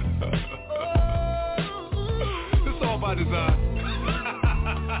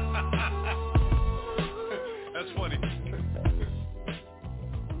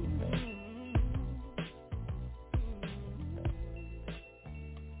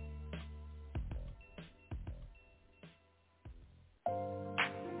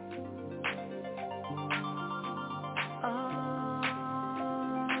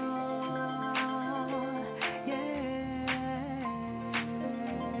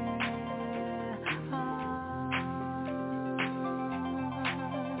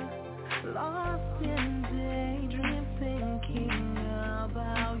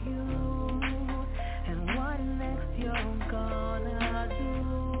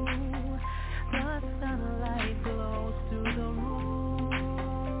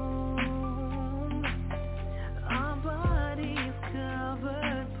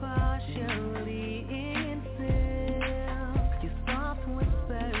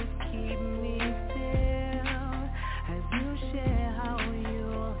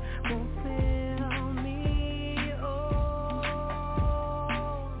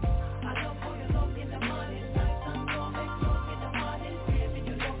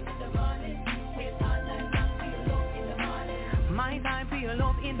 your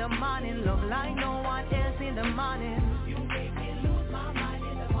love in the morning, love like no one else in the morning. You make me lose my mind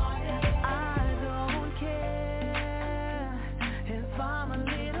in the morning. I don't care if I'm a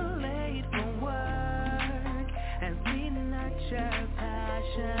little late for work, as we nurture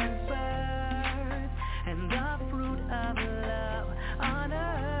passion birth and the fruit of love on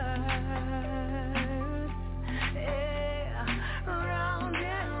earth. Yeah, round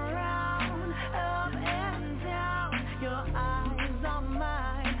and round, up and down, your eyes are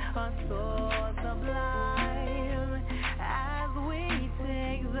mine, are so sublime, as we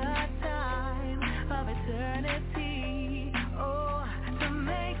take the time of eternity, oh, to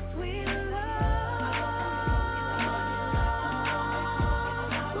make sweet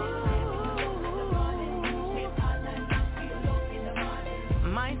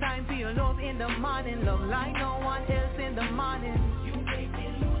my time for your love in the morning, love like no one else in the morning. You make me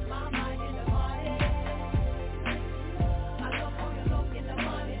lose my mind in the morning. I love how you love in the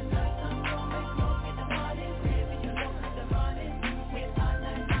morning, night and make love in the morning, baby, you love in the morning. Wait all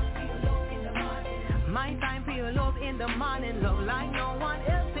night for your love in the morning. My time for your love in the morning, love like no one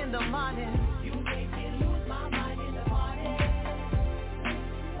else in the morning. You make me lose my mind in the morning.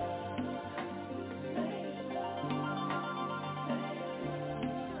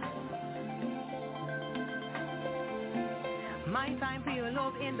 My time for your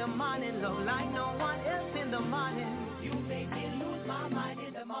love in the morning, love like no one else in the morning. You make me lose my mind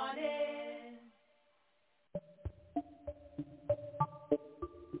in the morning.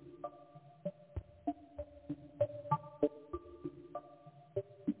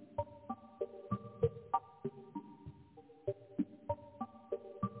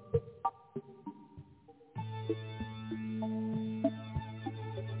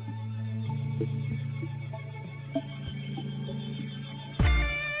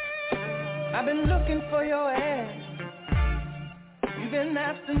 I've been looking for your ass. You've been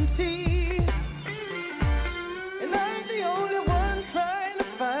absentee, and I ain't the only one trying to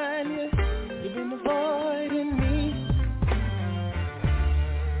find you. You've been avoiding me.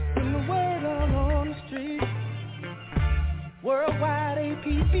 Been the word all on the street, worldwide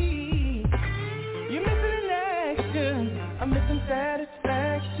APB. You're missing in action, I'm missing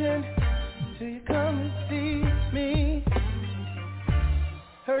satisfaction. Till you come and see me.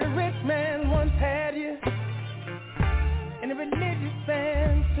 Heard a rich man once had you, and a religious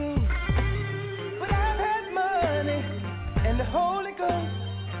man too. But I've had money and the Holy Ghost,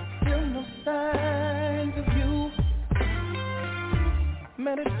 still no signs of you.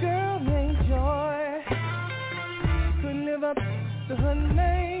 Met a girl named Joy, couldn't live up to her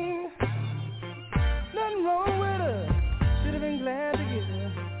name. Nothing wrong with her, should have been glad to get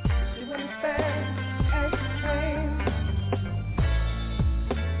her. She went as fast as she came.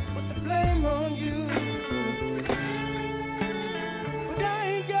 Blame on you, but I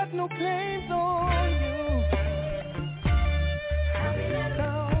ain't got no claims on you.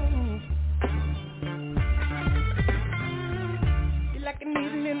 You're like a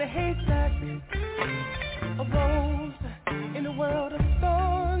needle in a haystack, a rose in a world of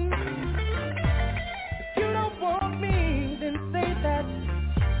thorns. If you don't want me, then say that,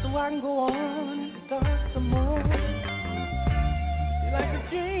 so I can go on and start some more. Like a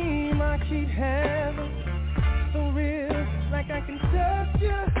dream I keep having, so real, like I can touch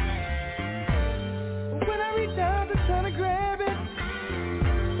you. But when I reach out to try to grab it,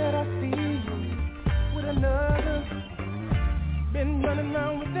 that I see you with another. Been running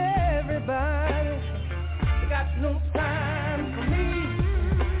around with everybody, got no time for me.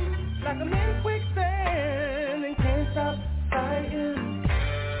 Like I'm in quicksand and can't stop fighting.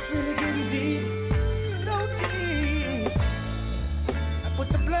 Really getting deep, so deep. Put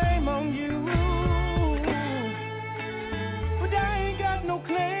the blame on you, but I ain't got no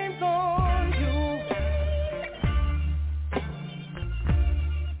claims on you.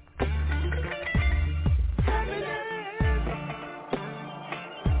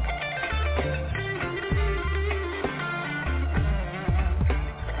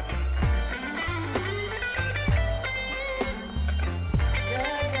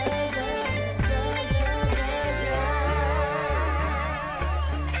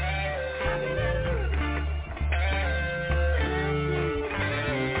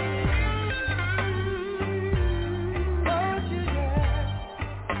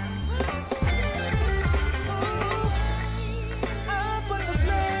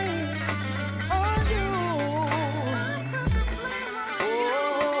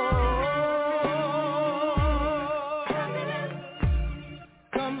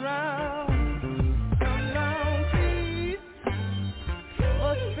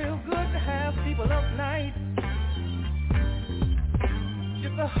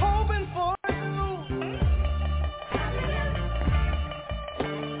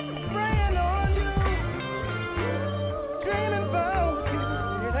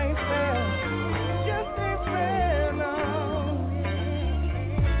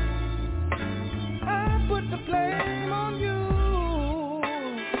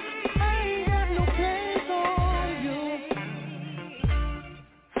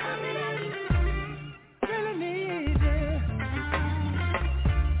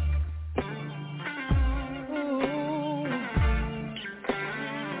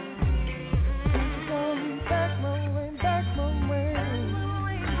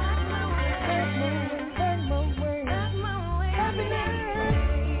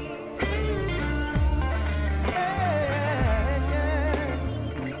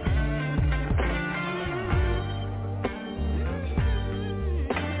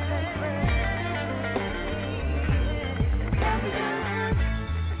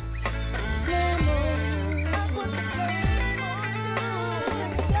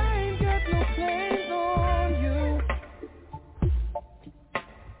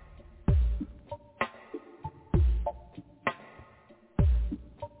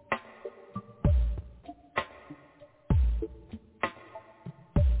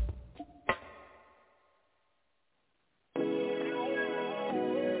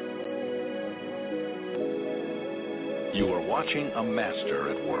 You are watching a master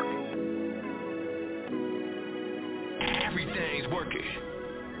at work. Everything's working.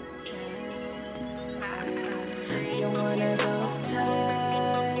 You're one of those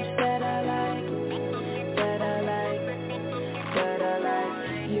types that I like, that I like, that I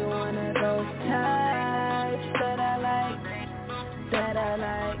like. You're one of those types that I like, that I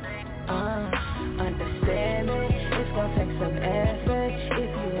like. Understand it, it's gonna take some effort if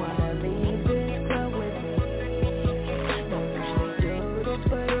you wanna leave this club with me. Don't usually do this,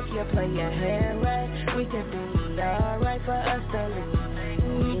 but if you play your hand right, we can be alright for us to leave.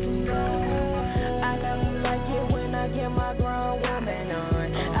 I know you like it when I get my grown woman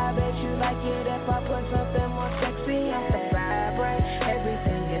on. I bet you like it if I put something more sexy on that vibrate.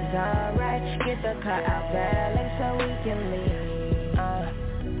 Everything is alright, get the car out valet so we can leave.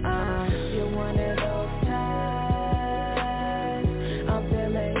 You're one of those types, I'm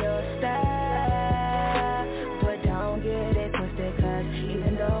feeling your style, but don't get it twisted, cause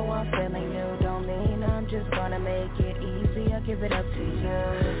even though I'm feeling you, don't mean I'm just gonna make it easy, I'll give it up to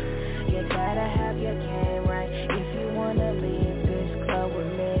you. You gotta have your game right, if you wanna leave this club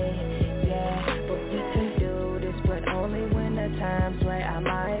with me, yeah, but we can do this, but only when the time's right, I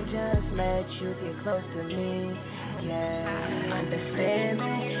might just let you get close to me. Yeah, understand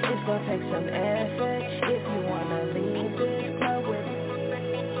it, it's gonna take some effort if you wanna leave this club with me.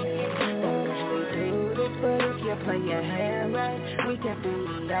 Don't usually do this, but if you play your hand right, we can be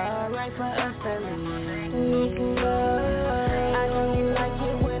alright for us to leave. I know you like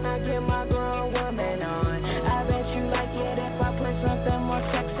it when I get my grown woman on. I bet you like it if I put something more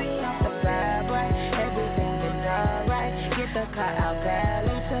sexy off the vibrate. Everything is alright, get the car out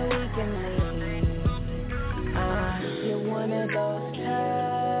valet so we can leave. You're one of those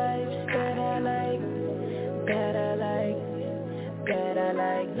types that I like, that I like, that I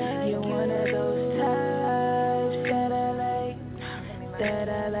like. You're one of those types that I like, that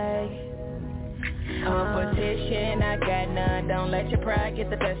I like. Competition, I got none. Don't let your pride get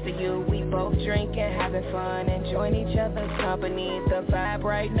the best of you. We both drinking, having fun, enjoying each other's company. The vibe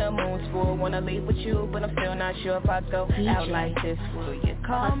right, the moon's full. Wanna leave with you, but I'm still not sure if I go out like this. Will you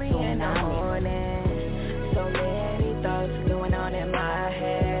call me in the morning? So many thoughts going on in my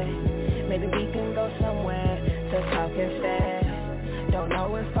head. Maybe we can go somewhere to talk instead. Don't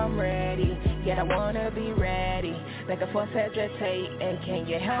know if I'm ready, yet I wanna be ready. Like a force hesitate, and can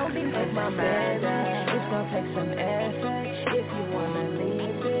you help me make my mind up? It's gonna take some effort if you wanna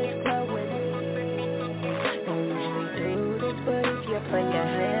leave this club with me. Don't usually do this, but if you play your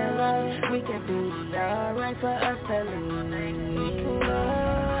hand right, we can be alright for us to leave.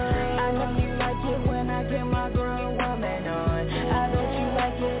 I know you like it when I get my grown woman on. I bet you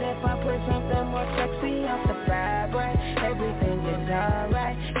like it if I put something more sexy off the vibrate. Everything is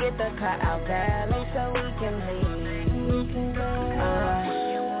alright, get the car out valet so we can leave.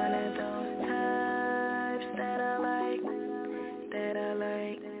 You're one of those types that I like, that I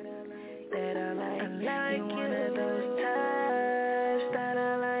like, that I like. You're one of those types that I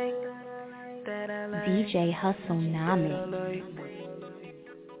like, that I like. DJ Hustle Nami.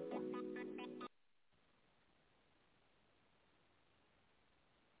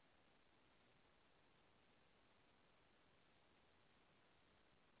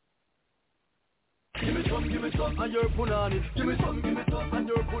 Give me some, and you're punani. Give me some, and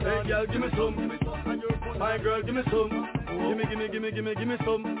you're punani. Hey girl, give me some, and you're punani. My girl, give me some. Give me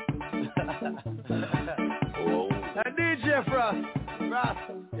some. And DJ Frost,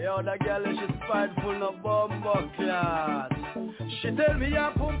 yo, that girl is spiteful, no bumbo clat. She tell me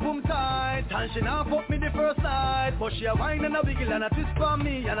her pum pum tight, and she now fuck me the first night. But she a wine and a wiggle and a twist for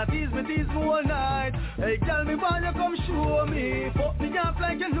me, and a tease me all night. Hey girl, me want you come show me, fuck me up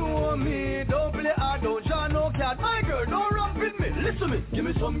like you know me. Don't play hard, don't draw no cat. My girl, don't run with me, listen to me. Give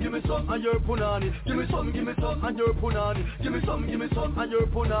me some, and you're punani. Give me some, and you're punani. Give me some, and you're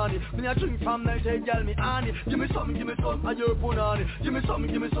punani. Me a drink from night, hey girl, me honey. Give me some, and you're punani. Give me some,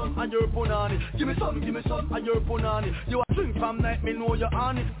 and you're punani. Give me some, and you're punani. You a drink from night, me know you're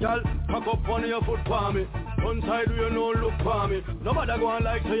honey. Girl, pack up one of your foot for me. One side do you know look for me. Nobody go on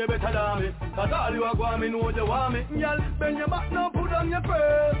like so you better than me. Cause all you a go on me know you want me. Girl, bend your back now, put on your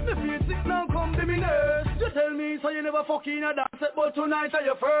purse. The feet sick now, come be me nurse. You tell me so you never fucking a dance it, but tonight are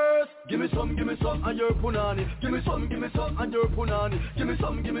your first. Give me some, and you're punani. Give me some, and you're punani. Give me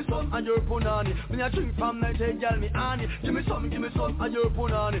some, and you're punani. When you drink from night, hey girl, me honey. Give me some, and you're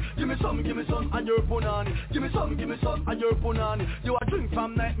punani. Give me some, and you're punani. Give me some, and you're punani. You a drink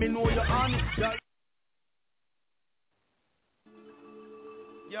from night, me know you're honey. Girl.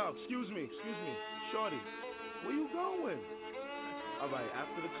 Yo, excuse me, shorty, where you going? Alright,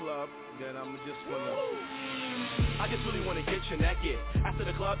 after the club, then I just really wanna get you naked. After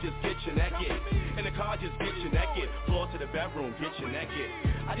the club, just get you naked. In the car, just get you naked. Floor to the bedroom, get you naked.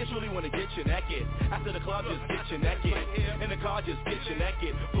 I just really wanna get you naked. After the club, just get you naked. In the car, just get you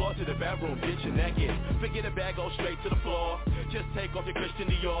naked. Floor to the bedroom, get you naked. Forget a bag, go straight to the floor. Just take off your Christian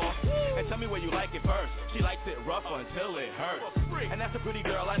Dior and tell me where you like it first. She likes it rough until it hurts. And that's a pretty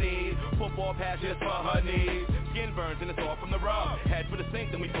girl I need. Football pass just for her knees. Skin burns and it's all from the rub. Head for the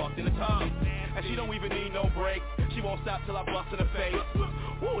sink, then we fucked in the tub. And she don't even need no break. She won't stop till I bust in her face.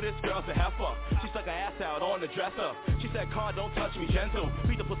 Woo, this girl's a heifer. She stuck her ass out on the dresser. She said, "Car, don't touch me, gentle.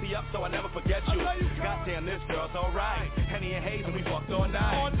 Beat the pussy up so I never forget you." Goddamn, this girl's alright. Henny and Hayes and we fucked all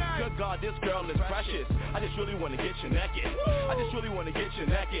night. Good God, this girl is precious. I just really wanna get you naked. I just really wanna get you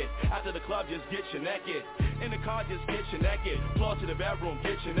naked. After the club, just get you naked. In the car, just get you naked. Floor to the bedroom,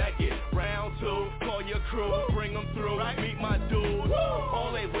 get you naked. Round two, call your crew, bring them through. Meet my dude.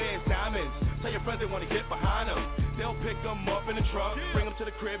 All they wear is diamonds. Tell your friends they wanna get behind them. They'll pick them up in the trunk, bring them to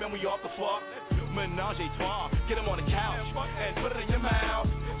the crib and we off the fuck. Menage a trois, get them on the couch and put it in your mouth.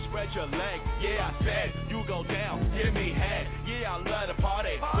 Spread your legs, yeah I said, you go down, give me head. Yeah I love the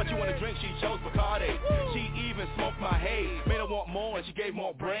party, but you wanna drink, she chose Bacardi. She even smoked my haze, made her want more and she gave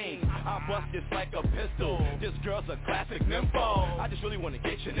more brains. I bust this like a pistol, this girl's a classic nympho. I just really wanna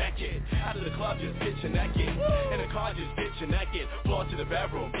get you naked. Out of the club, just get you naked. In the car, just get you naked. Floor to the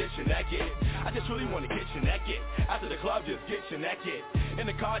bedroom, get you naked. I just really wanna get you naked. After the club, just get you naked. In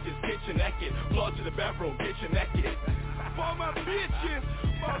the car, just get you naked. Floor to the bedroom, get you naked. For my bitches,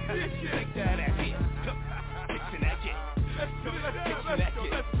 take that ass here. Get you naked. Get you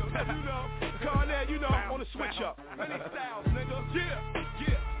naked. You know, Cornell, you know, on the switch up. Many styles, nigga. Yeah.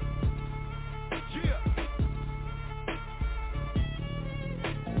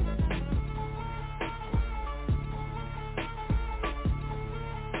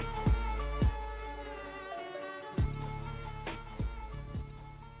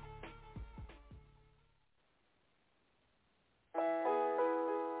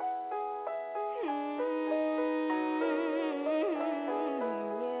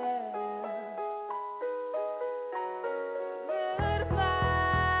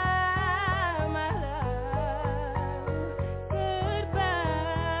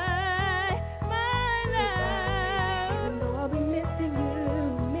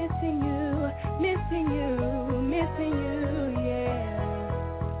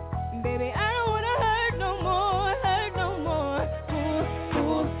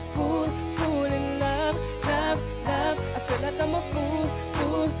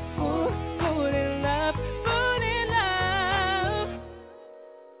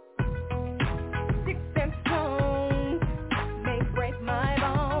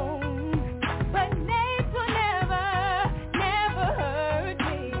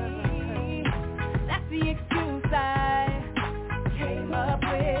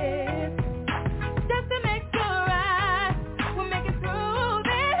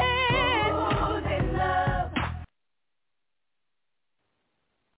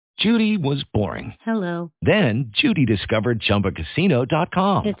 Judy was boring. Hello. Then Judy discovered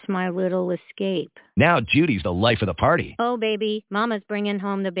ChumbaCasino.com. It's my little escape. Now Judy's the life of the party. Oh, baby, mama's bringing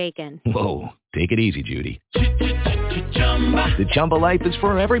home the bacon. Whoa, take it easy, Judy. The Chumba life is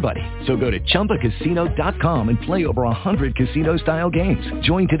for everybody. So go to ChumbaCasino.com and play over 100 casino-style games.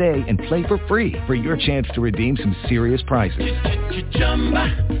 Join today and play for free for your chance to redeem some serious prizes.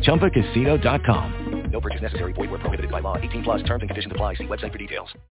 ChumbaCasino.com. No purchase necessary. Void where prohibited by law. 18 plus terms and conditions apply. See website for details.